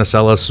they're trying to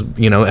sell us,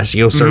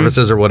 SEO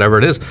services or whatever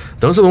it is,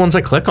 those are the ones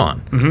I click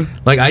on.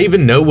 Like I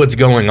even know what's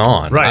going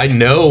on. Right. I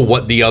know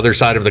what the other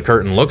side of the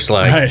curtain looks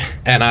like,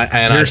 and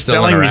I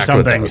still interact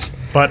with those.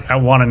 But I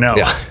want to know.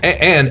 Yeah.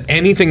 And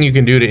anything you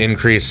can do to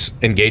increase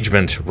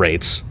engagement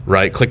rates,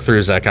 right?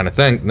 Click-throughs, that kind of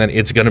thing, then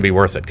it's going to be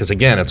worth it. Because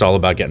again, it's all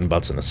about getting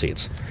butts in the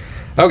seats.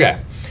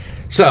 Okay.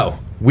 So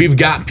we've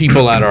got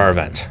people at our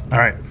event. All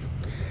right.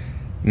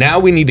 Now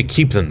we need to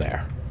keep them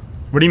there.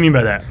 What do you mean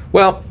by that?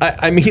 Well,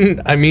 I mean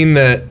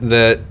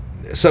that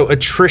so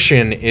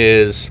attrition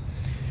is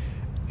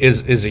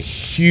a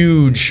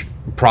huge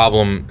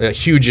problem, a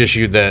huge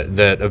issue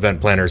that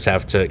event planners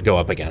have to go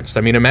up against.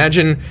 I mean,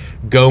 imagine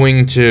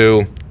going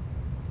to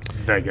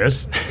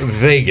Vegas.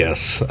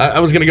 I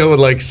was going to go with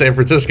like San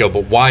Francisco,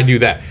 but why do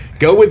that?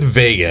 Go with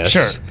Vegas.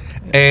 Sure.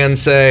 And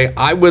say,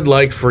 I would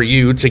like for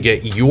you to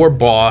get your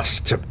boss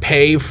to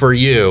pay for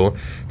you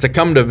to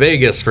come to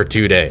Vegas for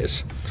 2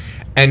 days.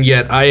 And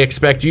yet I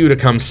expect you to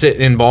come sit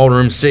in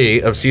Ballroom C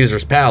of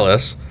Caesar's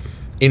Palace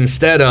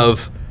instead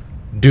of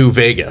do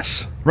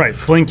Vegas. Right.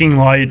 Blinking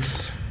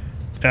lights,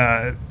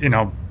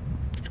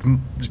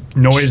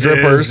 noises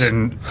Strippers.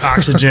 and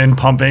oxygen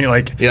pumping,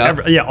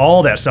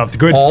 all that stuff. The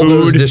good all food.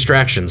 Those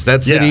distractions.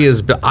 That city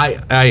is.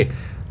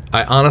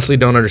 I honestly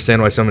don't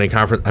understand why so many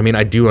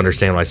I do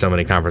understand why so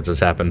many conferences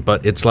happen,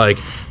 but it's like,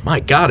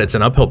 my God, it's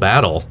an uphill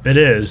battle. It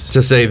is.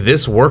 To say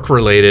this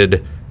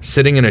work-related,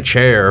 sitting in a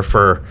chair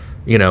for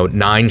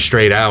 9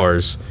 straight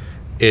hours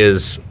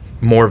is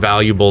more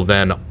valuable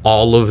than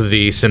all of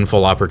the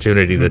sinful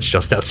opportunity that's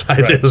just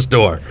outside this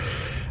door.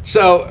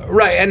 So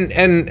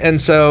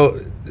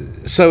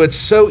so it's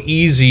so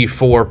easy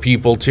for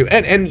people to,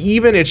 and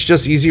even it's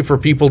just easy for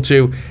people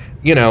to,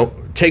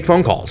 take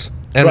phone calls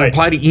and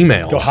reply to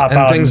emails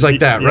and things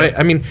like that, right?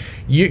 I mean,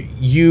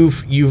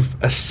 you've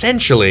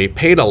essentially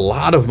paid a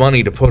lot of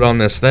money to put on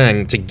this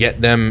thing to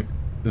get them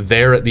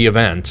there at the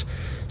event.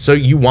 So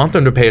you want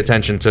them to pay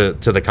attention to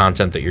the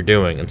content that you're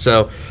doing. And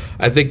so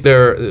I think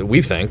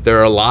we think there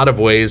are a lot of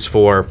ways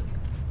for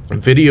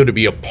video to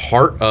be a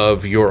part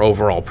of your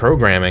overall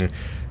programming,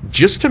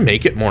 just to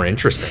make it more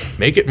interesting,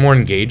 make it more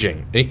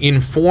engaging,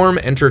 inform,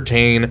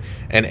 entertain,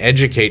 and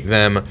educate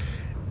them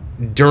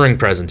during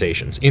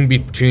presentations, in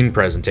between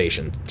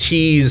presentations.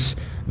 Tease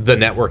the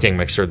networking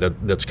mixer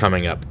that's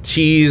coming up.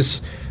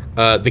 Tease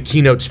the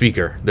keynote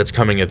speaker that's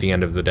coming at the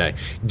end of the day.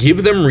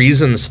 Give them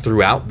reasons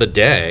throughout the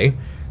day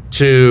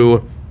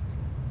to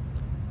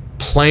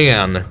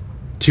plan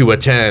to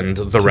attend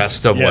the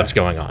rest of what's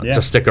going on,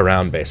 to stick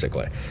around,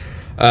 basically.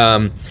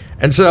 And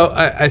so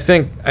I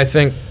think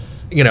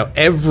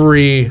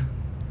every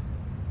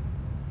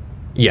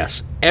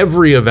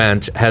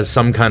event has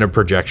some kind of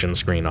projection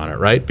screen on it,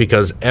 right?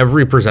 Because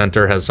every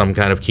presenter has some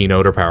kind of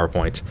keynote or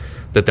PowerPoint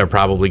that they're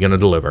probably going to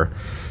deliver.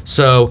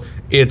 So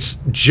it's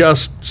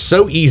just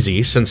so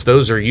easy, since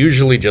those are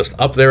usually just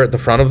up there at the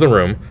front of the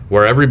room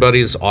where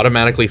everybody's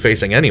automatically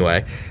facing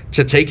anyway,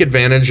 to take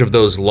advantage of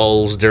those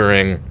lulls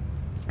during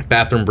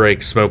bathroom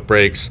breaks, smoke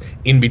breaks,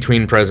 in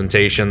between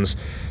presentations,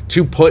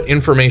 to put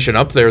information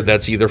up there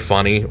that's either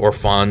funny or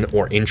fun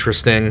or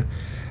interesting.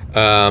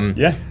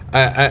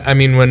 I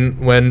mean,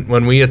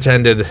 when we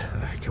attended,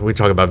 we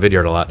talk about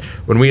video a lot.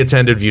 When we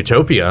attended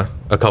Viewtopia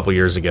a couple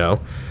years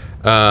ago,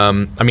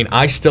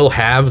 I still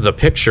have the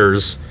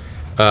pictures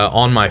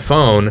on my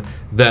phone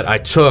that I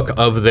took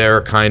of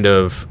their kind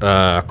of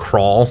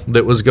crawl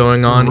that was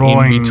going on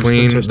in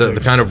between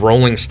the kind of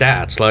rolling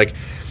stats. Like,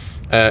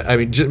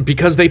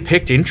 because they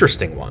picked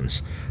interesting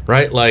ones,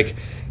 right? Like,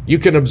 you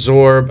can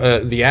absorb,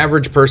 the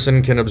average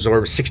person can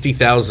absorb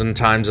 60,000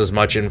 times as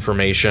much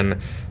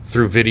information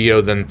through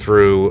video than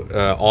through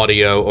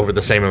audio over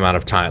the same amount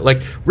of time.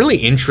 Like, really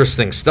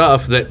interesting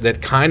stuff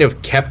that kind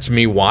of kept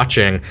me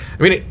watching.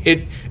 I mean,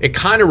 it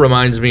kind of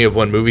reminds me of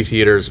when movie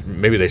theaters,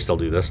 maybe they still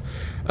do this,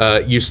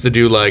 used to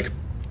do like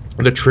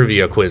the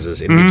trivia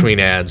quizzes in between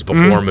ads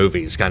before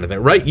movies kind of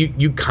thing, right?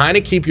 You kind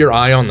of keep your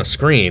eye on the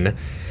screen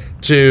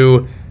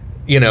to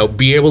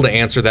be able to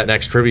answer that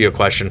next trivia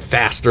question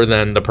faster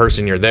than the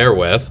person you're there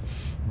with.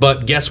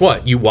 But guess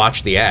what? You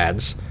watch the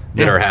ads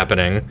that are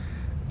happening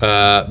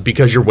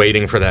because you're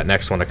waiting for that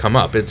next one to come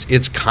up.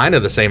 It's kind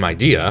of the same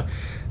idea.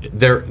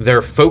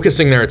 They're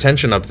focusing their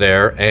attention up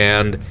there,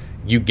 and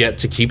you get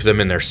to keep them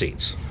in their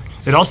seats.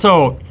 It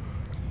also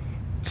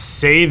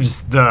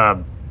saves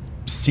the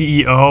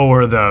CEO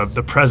or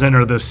the president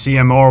or the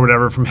CMO or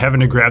whatever from having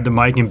to grab the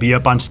mic and be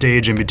up on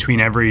stage in between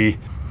every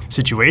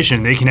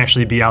situation. They can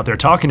actually be out there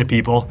talking to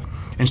people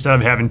instead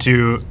of having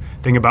to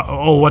think about,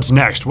 what's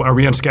next? Are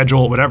we on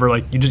schedule? Whatever.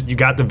 Like, you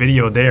got the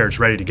video there. It's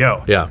ready to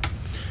go. Yeah.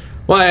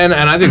 Well, and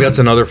I think that's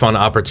another fun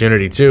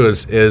opportunity too,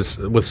 is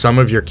with some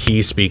of your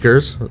key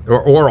speakers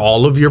or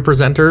all of your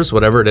presenters,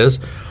 whatever it is,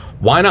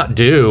 why not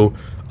do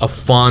a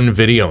fun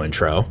video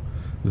intro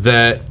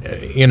that,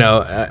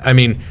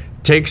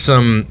 take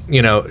some,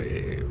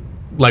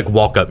 like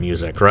walk-up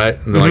music, right?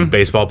 Like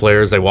baseball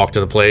players, they walk to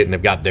the plate and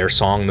they've got their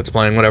song that's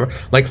playing, whatever.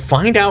 Like,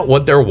 find out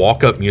what their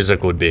walk-up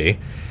music would be.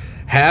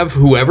 Have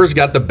whoever's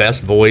got the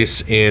best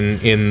voice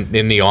in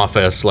the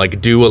office, like,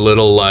 do a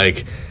little,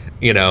 like,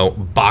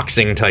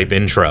 boxing type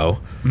intro,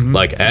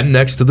 like, and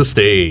next to the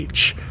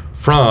stage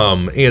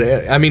from,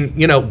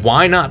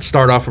 why not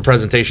start off a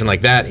presentation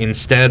like that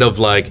instead of,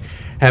 like,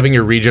 having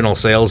your regional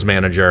sales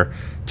manager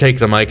take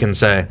the mic and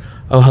say,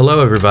 hello,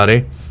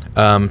 everybody.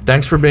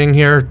 Thanks for being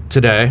here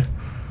today.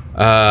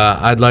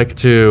 I'd like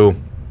to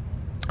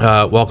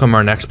welcome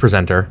our next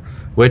presenter,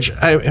 which,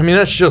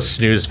 that's just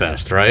snooze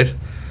fest, right?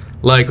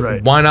 Like,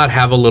 Right. why not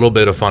have a little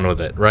bit of fun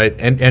with it, right?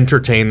 And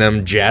entertain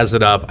them, jazz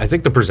it up. I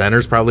think the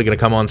presenter's probably going to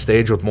come on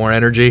stage with more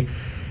energy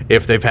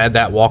if they've had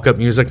that walk-up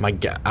music.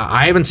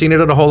 I haven't seen it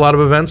at a whole lot of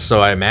events,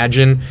 so I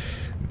imagine,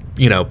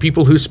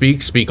 people who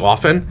speak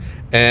often,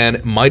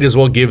 and might as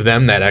well give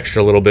them that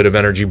extra little bit of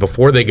energy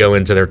before they go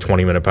into their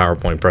 20-minute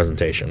PowerPoint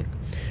presentation.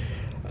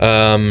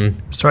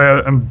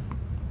 Sorry, I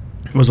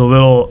was a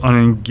little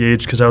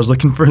unengaged because I was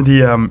looking for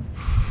the.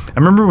 I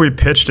remember we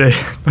pitched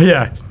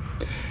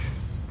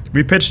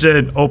we pitched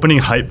an opening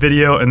hype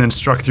video and then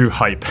struck through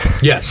hype.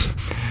 Yes.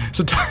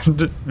 So,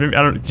 do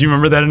you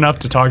remember that enough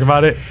to talk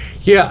about it?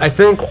 Yeah, I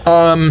think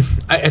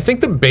I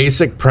think the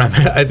basic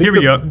premise. Here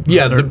we go.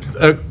 Yeah,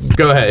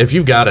 go ahead. If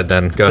you've got it,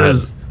 then go ahead.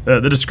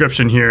 The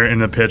description here in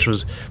the pitch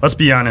was, let's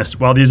be honest,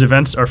 while these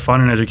events are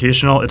fun and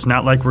educational, it's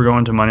not like we're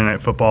going to Monday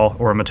Night Football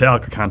or a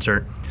Metallica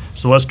concert.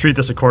 So let's treat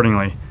this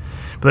accordingly.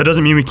 But that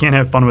doesn't mean we can't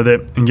have fun with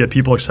it and get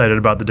people excited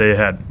about the day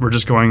ahead. We're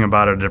just going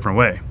about it a different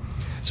way.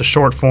 It's a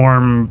short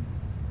form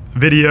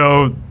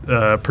video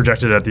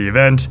projected at the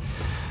event.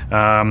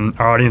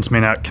 Our audience may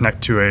not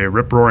connect to a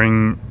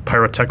rip-roaring,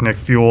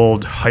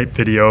 pyrotechnic-fueled hype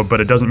video, but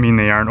it doesn't mean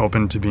they aren't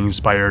open to being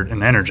inspired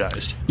and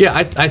energized. Yeah,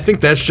 I think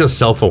that's just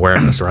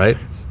self-awareness, right?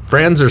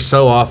 Brands are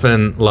so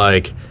often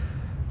like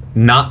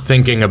not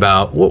thinking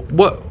about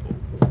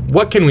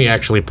what can we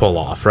actually pull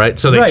off, right?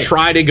 So they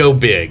try to go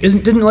big.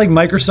 Didn't like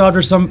Microsoft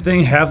or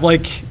something have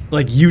like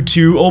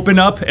U2 open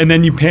up and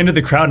then you pan to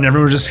the crowd and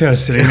everyone was just kind of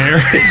sitting there?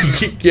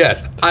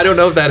 Yes, I don't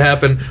know if that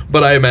happened,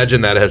 but I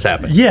imagine that has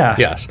happened. Yeah.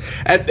 Yes.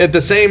 In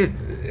the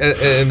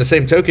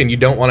same token, you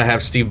don't want to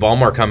have Steve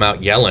Ballmer come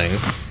out yelling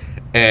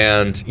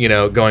and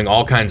going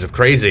all kinds of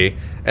crazy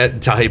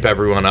to hype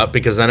everyone up,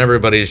 because then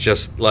everybody's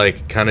just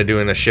like kind of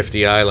doing the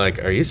shifty eye,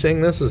 like, are you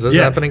seeing this? Is this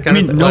happening?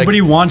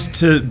 Nobody wants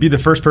to be the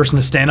first person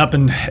to stand up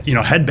and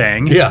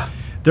headbang. Yeah.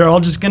 They're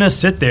all just gonna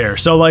sit there.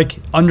 So like,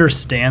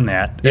 understand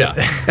that. Yeah.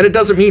 And it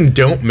doesn't mean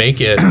don't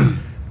make it.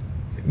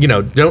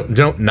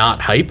 Don't not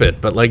hype it,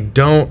 but like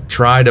don't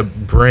try to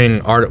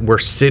bring art. We're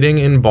sitting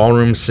in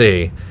ballroom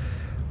C.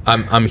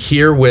 I'm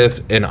here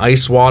with an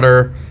ice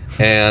water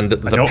and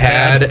the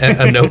pad,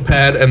 and a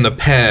notepad, and the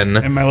pen,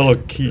 and my little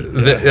key,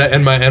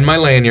 and my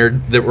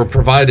lanyard that were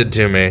provided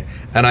to me,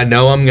 and I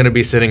know I'm going to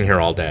be sitting here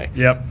all day.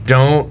 Yep.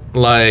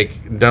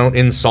 Don't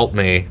insult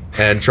me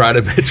and try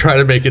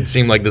to make it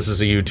seem like this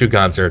is a U2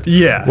 concert.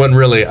 Yeah. When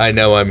really I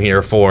know I'm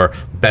here for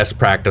best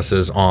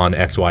practices on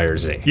X, Y, or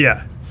Z.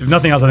 Yeah. If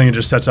nothing else, I think it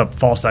just sets up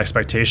false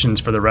expectations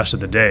for the rest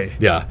of the day.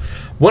 Yeah.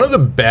 One of the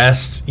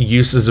best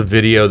uses of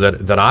video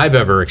that I've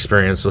ever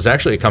experienced was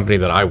actually a company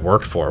that I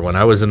worked for. When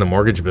I was in the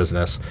mortgage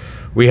business,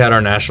 we had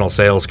our national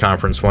sales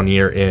conference one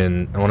year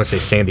in, I want to say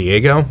San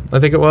Diego,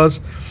 I think it was.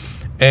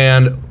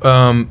 And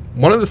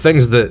one of the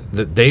things that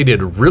they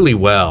did really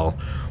well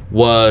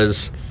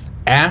was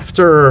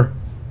after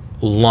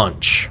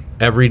lunch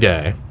every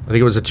day, I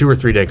think it was a 2 or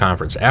 3 day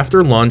conference,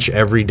 after lunch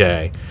every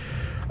day,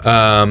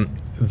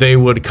 they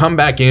would come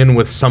back in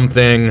with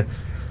something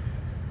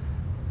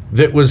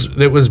that was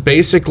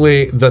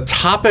basically, the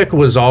topic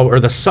was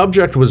the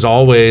subject was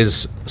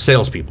always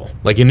salespeople,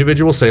 like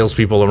individual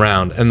salespeople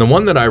around. And the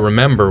one that I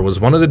remember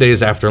was one of the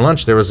days after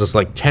lunch, there was this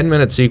like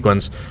 10-minute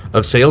sequence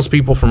of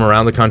salespeople from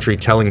around the country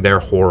telling their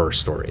horror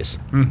stories.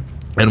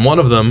 And one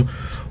of them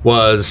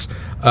was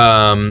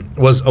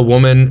a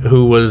woman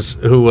who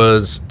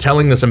was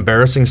telling this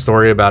embarrassing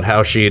story about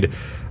how she'd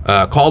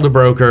called a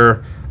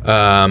broker,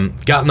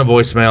 gotten the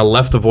voicemail,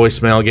 left the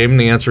voicemail, gave him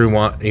the answer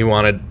he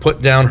wanted,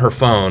 put down her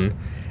phone,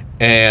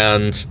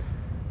 and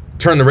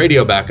turned the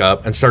radio back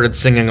up and started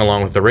singing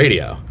along with the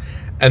radio.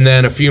 And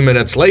then a few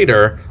minutes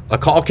later, a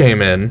call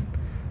came in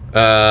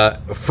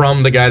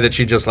from the guy that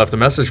she just left a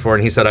message for,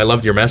 and he said, "I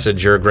loved your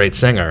message, you're a great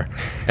singer."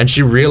 And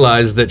she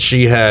realized that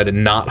she had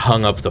not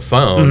hung up the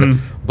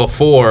phone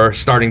before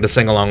starting to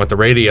sing along with the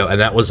radio, and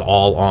that was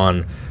all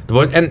on the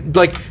voice. And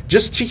like,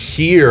 just to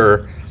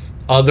hear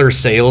other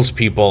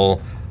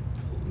salespeople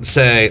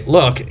say,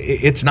 look,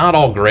 it's not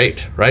all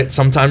great, right?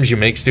 Sometimes you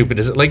make stupid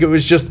decisions. Like, it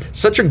was just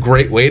such a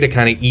great way to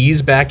kind of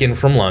ease back in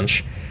from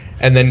lunch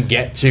and then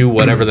get to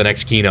whatever the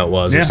next keynote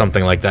was or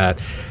something like that.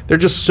 There are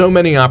just so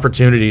many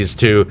opportunities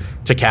to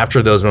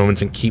capture those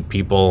moments and keep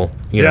people,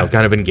 you know,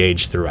 kind of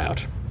engaged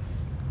throughout.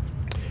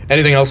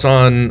 Anything else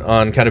on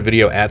kind of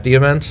video at the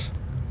event?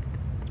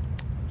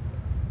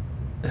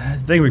 I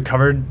think we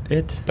covered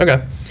it.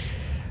 Okay.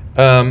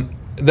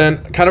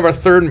 Then kind of our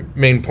third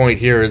main point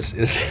here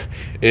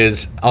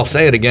is I'll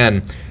say it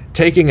again,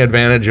 taking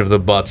advantage of the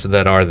butts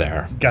that are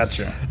there.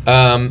 Gotcha.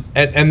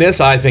 And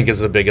this, I think, is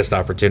the biggest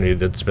opportunity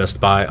that's missed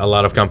by a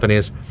lot of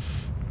companies.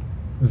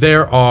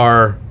 There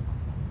are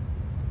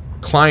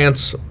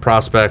clients,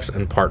 prospects,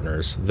 and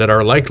partners that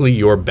are likely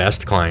your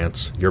best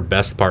clients, your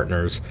best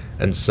partners,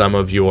 and some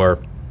of your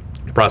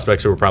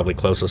prospects who are probably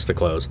closest to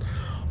closed,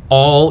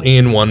 all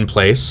in one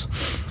place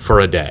for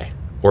a day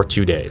or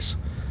 2 days.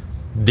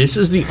 This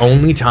is the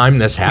only time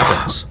this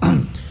happens.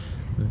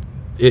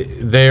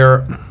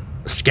 They're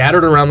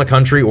scattered around the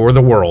country or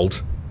the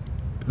world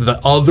the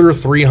other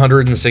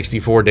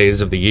 364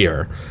 days of the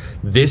year.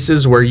 This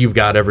is where you've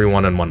got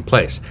everyone in one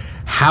place.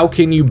 How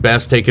can you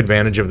best take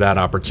advantage of that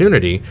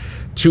opportunity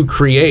to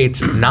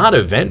create not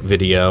event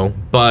video,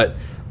 but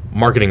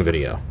marketing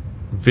video,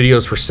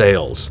 videos for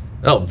sales,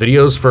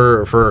 videos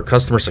for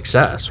customer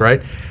success,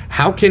 right?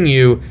 How can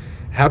you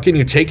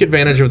take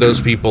advantage of those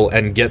people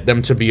and get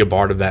them to be a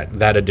part of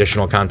that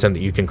additional content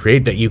that you can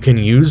create that you can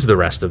use the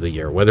rest of the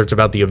year, whether it's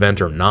about the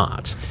event or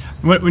not?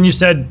 When you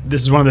said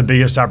this is one of the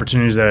biggest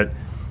opportunities that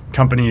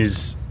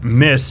companies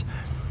miss,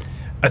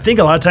 I think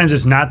a lot of times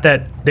it's not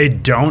that they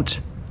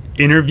don't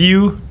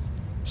interview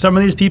some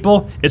of these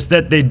people, it's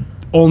that they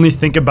only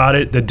think about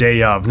it the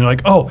day of. And they're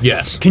like, oh,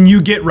 yes, can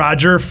you get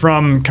Roger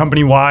from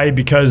company Y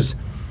because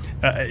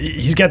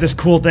he's got this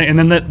cool thing,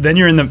 and then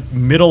you're in the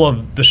middle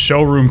of the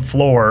showroom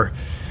floor,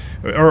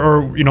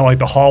 or like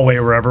the hallway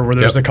or wherever, where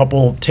there's a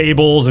couple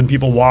tables and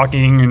people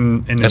walking,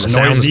 and it's noisy.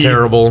 Sounds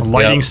terrible.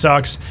 Lighting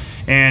sucks,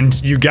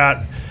 and you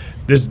got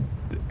this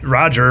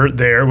Roger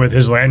there with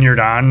his lanyard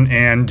on,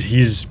 and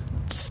he's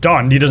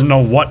stunned. He doesn't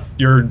know what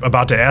you're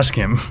about to ask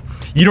him.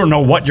 You don't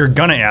know what you're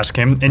gonna ask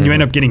him, and you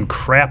end up getting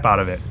crap out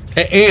of it.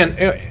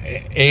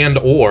 And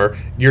or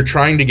you're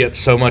trying to get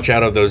so much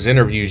out of those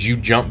interviews, you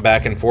jump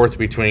back and forth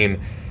between,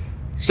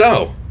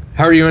 so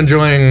how are you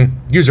enjoying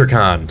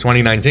UserCon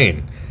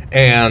 2019?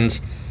 And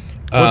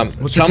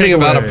tell me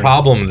about a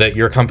problem that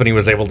your company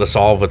was able to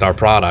solve with our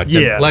product.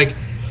 Yeah. And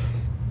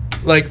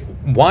like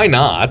why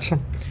not,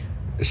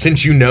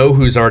 since you know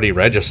who's already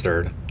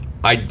registered,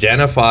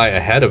 identify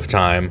ahead of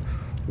time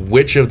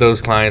which of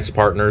those clients,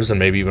 partners, and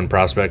maybe even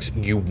prospects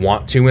you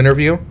want to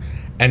interview,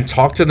 and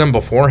talk to them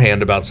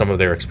beforehand about some of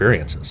their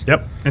experiences.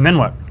 Yep. And then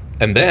what?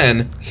 And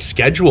then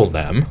schedule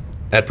them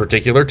at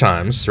particular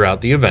times throughout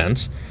the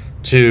event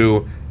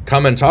to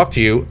come and talk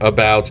to you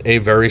about a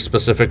very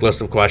specific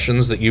list of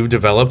questions that you've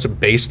developed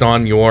based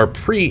on your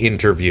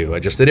pre-interview. I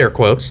just did air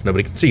quotes.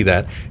 Nobody can see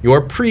that. Your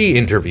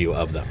pre-interview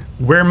of them.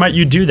 Where might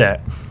you do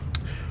that?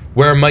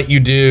 Where might you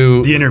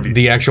do the interview?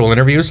 The actual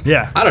interviews?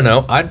 Yeah. I don't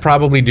know. I'd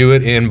probably do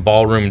it in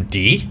ballroom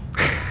D,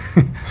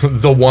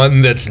 the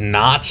one that's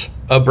not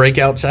a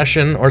breakout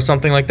session or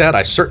something like that.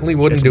 I certainly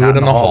wouldn't do it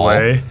in the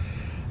hallway.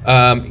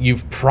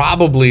 You've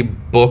probably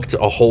booked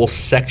a whole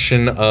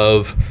section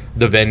of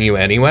the venue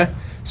anyway,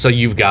 so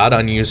you've got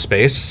unused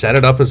space. Set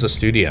it up as a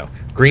studio.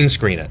 Green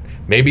screen it.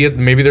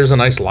 Maybe there's a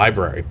nice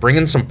library. Bring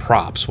in some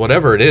props.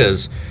 Whatever it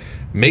is,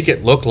 make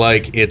it look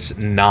like it's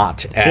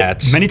not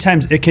at. Many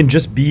times it can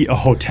just be a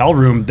hotel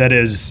room that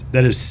is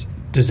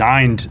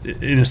designed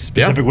in a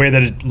specific way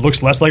that it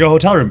looks less like a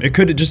hotel room. It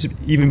could just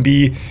even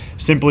be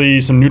simply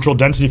some neutral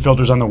density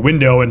filters on the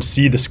window and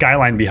see the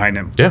skyline behind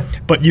him. Yeah.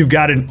 But you've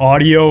got an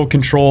audio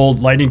controlled,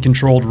 lighting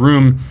controlled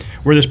room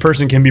where this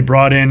person can be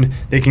brought in.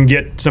 They can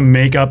get some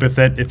makeup if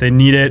they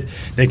need it.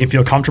 They can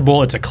feel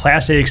comfortable. It's a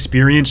Class A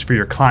experience for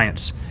your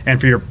clients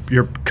and for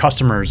your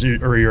customers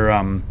or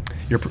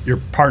your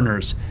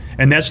partners.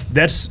 And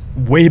that's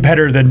way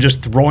better than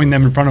just throwing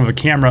them in front of a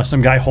camera,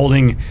 some guy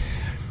holding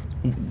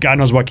God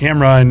knows what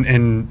camera,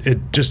 and it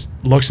just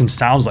looks and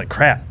sounds like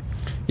crap.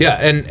 Yeah,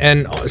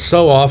 and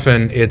so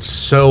often it's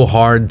so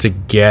hard to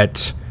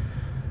get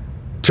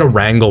to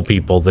wrangle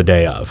people the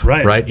day of.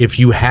 Right? If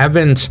you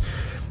haven't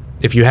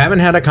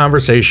had a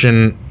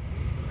conversation,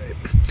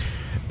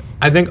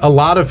 I think a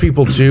lot of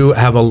people too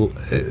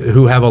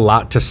who have a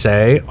lot to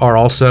say are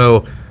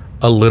also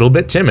a little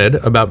bit timid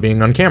about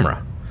being on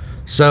camera.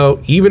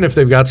 So even if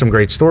they've got some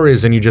great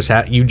stories and you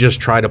just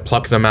try to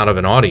pluck them out of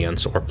an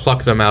audience or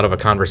pluck them out of a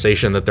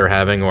conversation that they're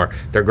having, or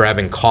they're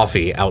grabbing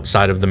coffee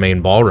outside of the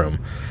main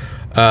ballroom,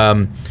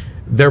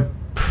 they're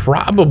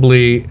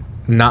probably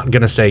not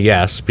going to say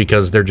yes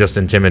because they're just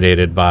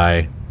intimidated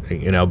by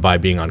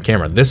being on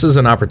camera. This is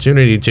an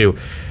opportunity to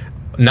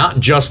not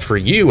just for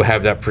you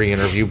have that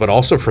pre-interview, but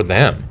also for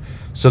them,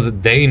 so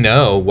that they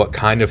know what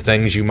kind of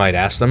things you might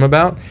ask them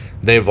about.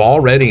 They've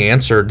already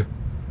answered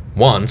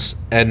once,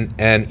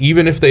 and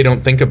even if they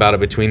don't think about it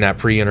between that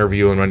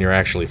pre-interview and when you're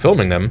actually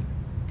filming them,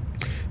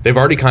 they've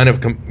already kind of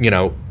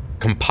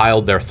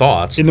compiled their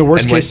thoughts. In the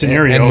worst case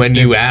scenario, and when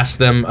you ask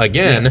them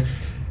again,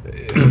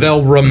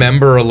 they'll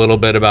remember a little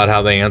bit about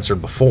how they answered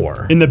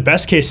before. In the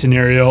best case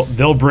scenario,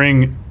 they'll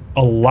bring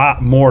a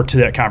lot more to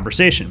that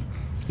conversation.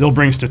 They'll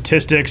bring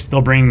statistics.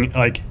 They'll bring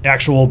like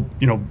actual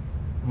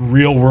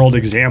real world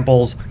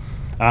examples.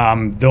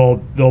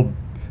 They'll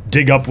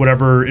dig up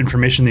whatever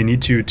information they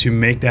need to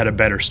make that a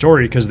better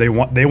story, because they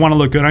want to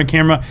look good on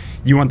camera.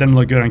 You want them to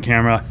look good on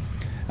camera.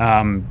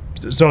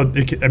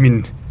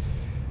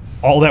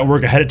 All that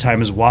work ahead of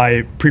time is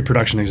why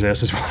pre-production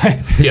exists. Is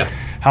why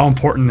how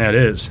important that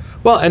is.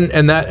 Well,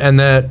 and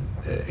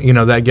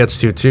that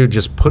gets to too,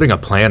 just putting a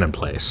plan in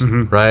place,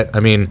 right? I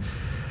mean,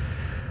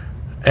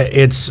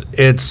 it's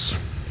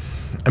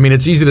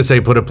easy to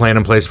say put a plan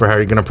in place for how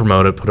you're going to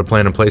promote it, put a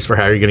plan in place for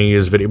how you're going to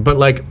use video. But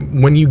like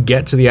when you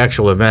get to the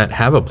actual event,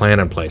 have a plan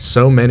in place.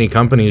 So many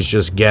companies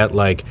just get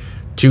like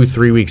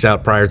 2-3 weeks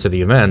out prior to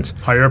the event.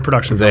 Hire a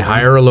production They company.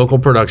 hire a local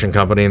production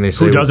company and they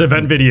say... Who does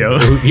event video.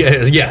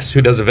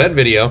 Who does event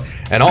video.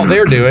 And all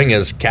they're doing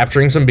is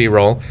capturing some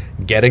B-roll,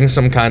 getting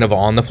some kind of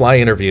on-the-fly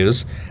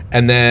interviews,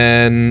 and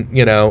then,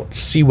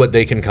 see what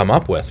they can come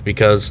up with.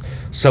 Because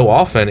so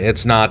often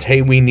it's not,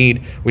 hey, we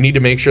need to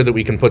make sure that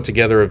we can put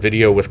together a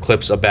video with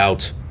clips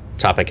about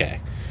topic A.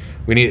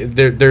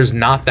 There's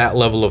not that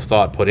level of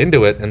thought put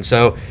into it. And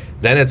so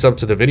then it's up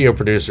to the video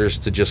producers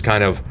to just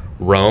kind of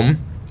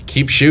roam,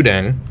 keep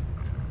shooting,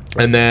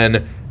 and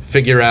then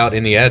figure out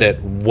in the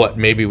edit what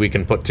maybe we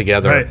can put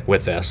together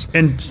with this.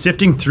 And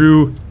sifting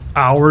through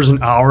hours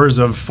and hours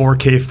of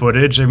 4K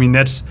footage, I mean,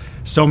 that's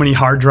so many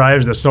hard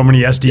drives, that's so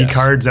many SD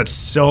cards, that's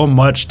so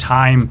much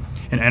time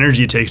and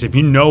energy it takes. If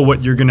you know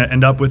what you're going to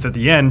end up with at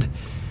the end,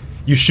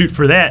 you shoot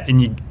for that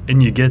and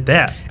you get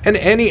that. And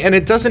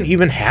it doesn't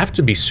even have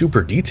to be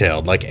super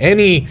detailed. Like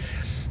any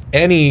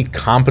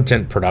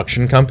competent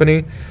production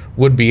company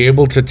would be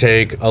able to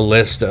take a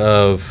list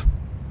of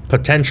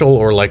potential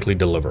or likely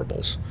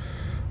deliverables,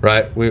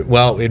 right?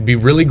 It'd be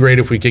really great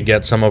if we could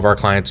get some of our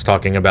clients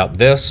talking about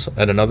this,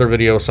 and another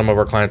video, some of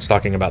our clients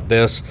talking about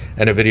this,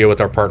 and a video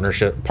with our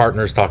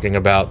partners talking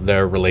about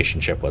their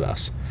relationship with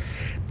us.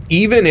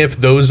 Even if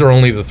those are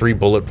only the 3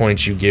 bullet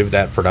points you give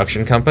that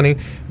production company,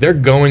 they're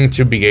going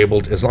to be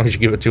able to, as long as you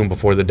give it to them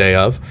before the day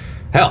of,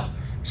 hell,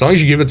 as long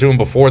as you give it to them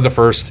before the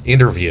first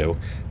interview,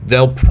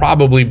 they'll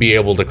probably be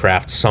able to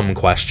craft some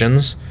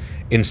questions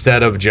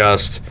instead of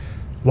just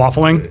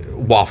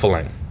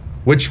waffling.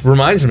 Which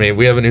reminds me,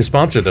 we have a new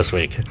sponsor this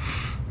week.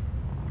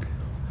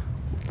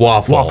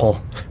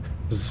 Waffles.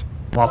 Is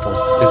it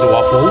Waffles?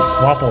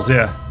 Waffles,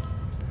 yeah.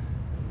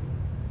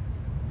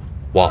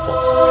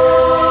 Waffles.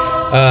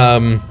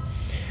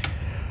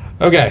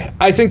 Okay,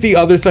 I think the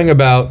other thing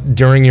about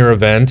during your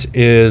event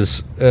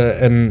is,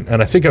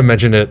 and I think I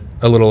mentioned it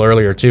a little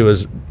earlier too,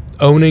 is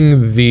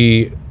owning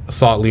the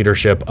thought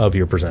leadership of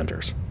your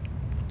presenters,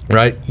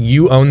 right?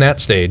 You own that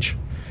stage.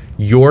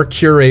 You're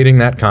curating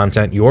that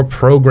content. You're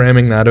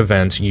programming that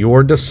event.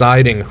 You're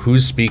deciding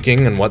who's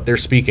speaking and what they're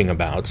speaking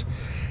about.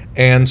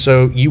 And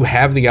so you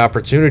have the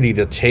opportunity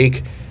to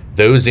take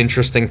those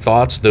interesting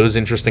thoughts, those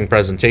interesting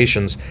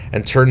presentations,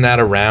 and turn that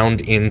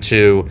around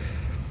into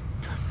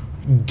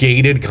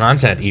gated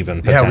content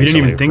even, potentially. Yeah, we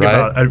didn't even think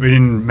about we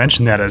didn't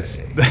mention that as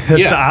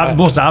that's the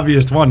most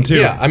obvious one too.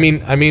 Yeah, I mean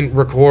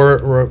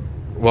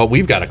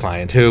we've got a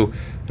client who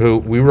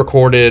we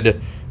recorded,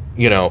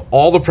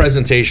 all the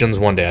presentations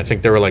one day. I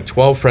think there were like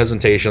 12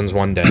 presentations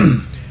one day.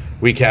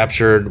 We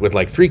captured with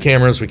like 3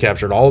 cameras, we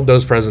captured all of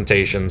those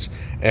presentations,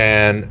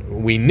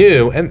 and we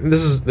knew, and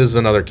this is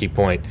another key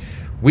point,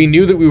 we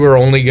knew that we were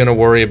only going to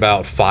worry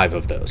about 5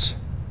 of those.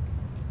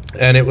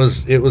 And it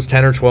was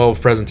 10 or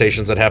 12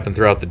 presentations that happened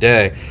throughout the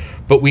day,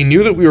 but we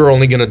knew that we were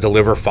only going to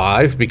deliver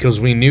 5 because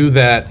we knew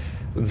that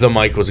the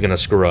mic was going to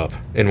screw up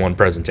in one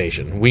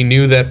presentation. We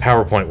knew that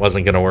PowerPoint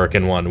wasn't going to work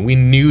in one. We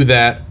knew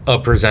that a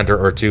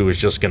presenter or 2 was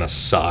just going to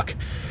suck,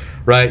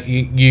 right?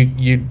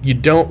 You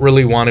don't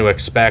really want to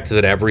expect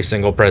that every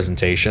single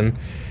presentation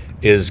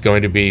is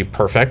going to be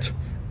perfect,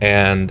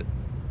 and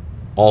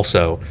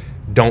also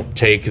don't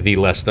take the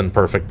less than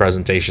perfect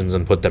presentations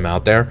and put them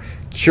out there.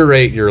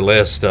 Curate your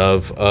list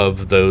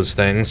of those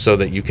things so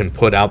that you can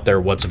put out there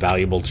what's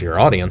valuable to your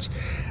audience.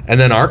 And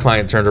then our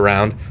client turned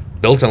around,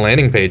 built a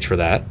landing page for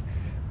that,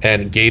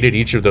 and gated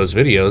each of those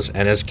videos,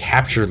 and has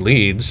captured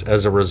leads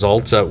as a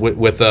result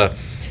with a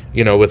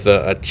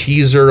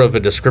teaser of a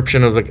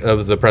description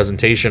of the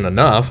presentation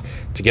enough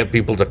to get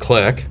people to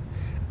click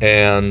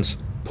and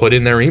put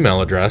in their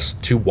email address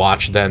to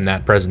watch then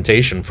that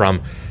presentation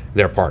from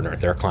their partner,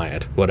 their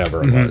client,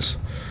 whatever it was.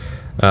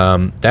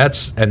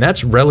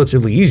 That's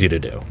relatively easy to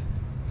do.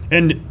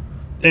 And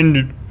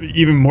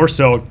even more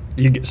so,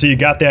 you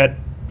got that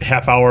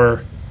half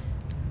hour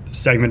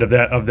segment of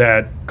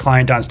that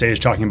client on stage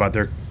talking about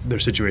their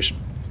situation.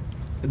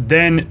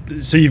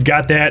 Then, so you've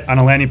got that on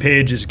a landing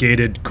page, it's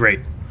gated,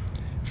 great.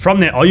 From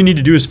that, all you need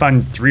to do is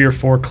find 3 or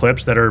 4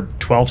 clips that are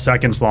 12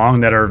 seconds long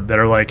that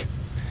are like,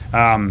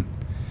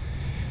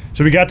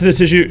 so we got to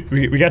this issue.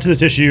 We got to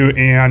this issue,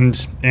 and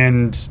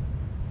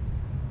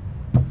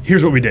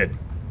here's what we did.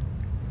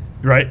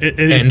 Right,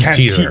 end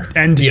teaser.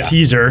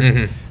 Teaser.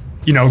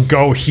 Mm-hmm.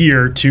 Go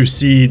here to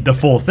see the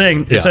full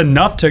thing. It's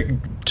enough to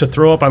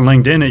throw up on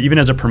LinkedIn, even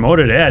as a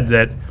promoted ad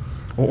that,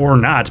 or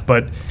not,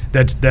 but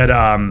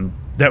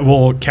that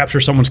will capture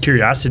someone's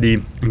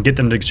curiosity and get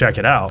them to check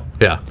it out.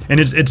 Yeah, and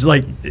it's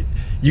like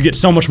you get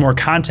so much more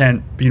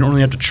content, but you don't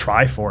really have to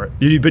try for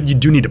it. But you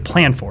do need to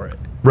plan for it.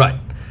 Right.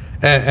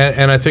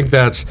 And I think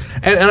that's,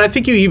 and I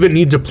think you even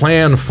need to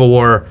plan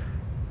for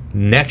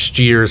next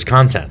year's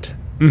content,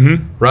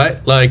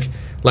 right?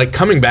 Like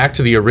coming back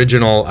to the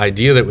original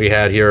idea that we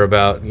had here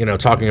about,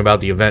 talking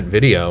about the event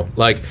video,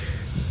 like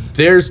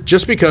there's,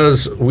 just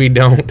because we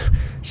don't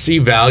see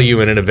value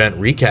in an event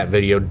recap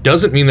video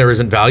doesn't mean there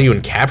isn't value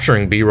in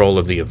capturing B-roll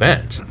of the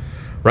event,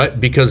 right?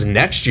 Because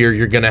next year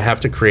you're going to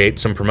have to create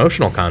some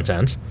promotional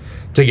content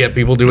to get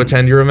people to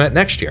attend your event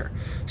next year.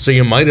 So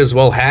you might as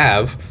well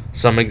have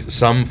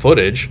some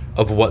footage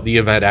of what the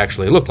event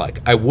actually looked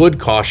like. I would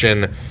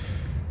caution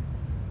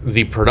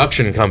the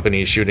production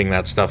companies shooting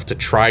that stuff to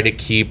try to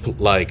keep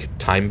like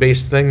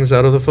time-based things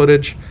out of the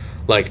footage.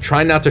 Like,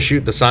 try not to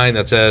shoot the sign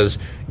that says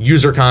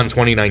UserCon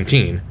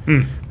 2019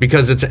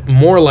 because it's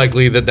more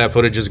likely that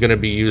footage is going to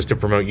be used to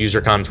promote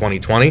UserCon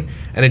 2020,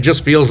 and it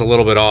just feels a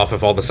little bit off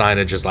if all the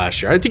signage is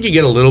last year. I think you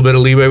get a little bit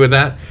of leeway with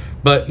that,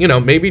 but, you know,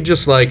 maybe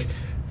just, like,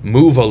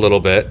 move a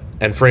little bit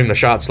and frame the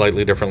shot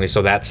slightly differently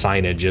so that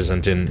signage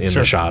isn't in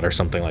the shot or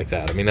something like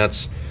that. I mean,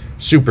 that's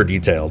super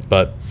detailed,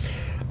 but...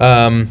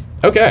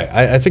 okay,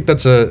 I think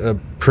that's a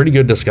pretty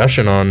good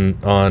discussion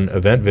on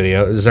event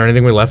video. Is there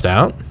anything we left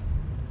out?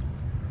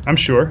 I'm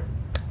sure.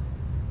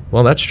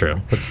 Well, that's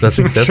true. That's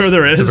sure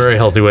there is. It's a very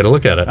healthy way to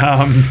look at it.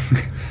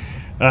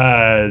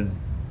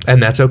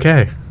 And that's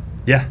okay.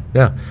 Yeah.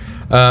 Yeah.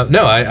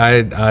 No,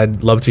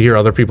 I'd love to hear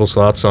other people's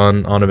thoughts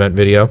on event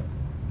video.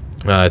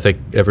 I think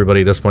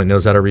everybody at this point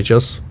knows how to reach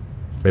us.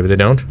 Maybe they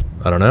don't.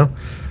 I don't know.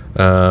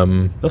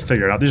 They'll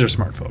figure it out. These are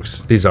smart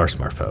folks. These are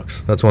smart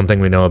folks. That's one thing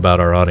we know about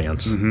our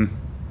audience. Mm-hmm.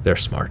 They're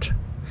smart.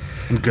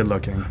 And good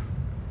looking.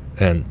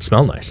 And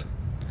smell nice.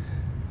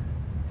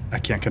 I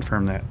can't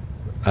confirm that.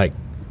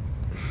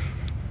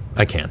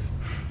 I can.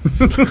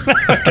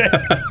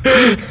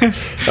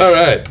 All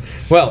right.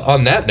 Well,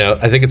 on that note,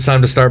 I think it's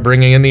time to start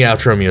bringing in the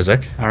outro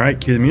music. All right,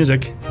 cue the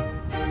music.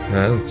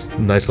 It's a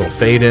nice little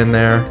fade in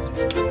there.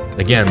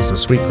 Again, some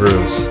sweet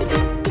grooves.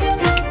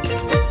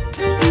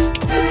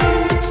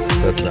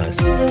 That's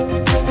nice.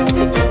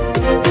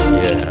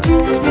 Yeah.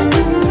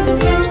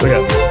 Still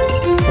got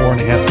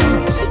 4.5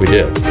 minutes. We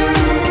did.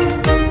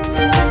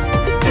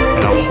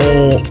 And a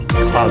whole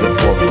closet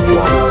full of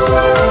waffles.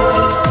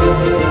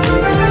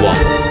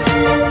 Waffle.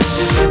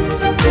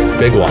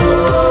 Big waffle.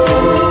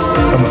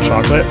 Some with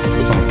chocolate,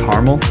 some with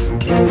caramel.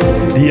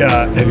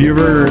 Have you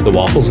ever... The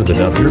waffles or the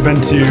donuts? You ever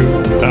been to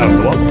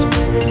the waffles?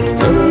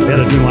 Yeah,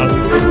 they're doing a lot of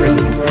crazy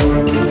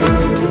things.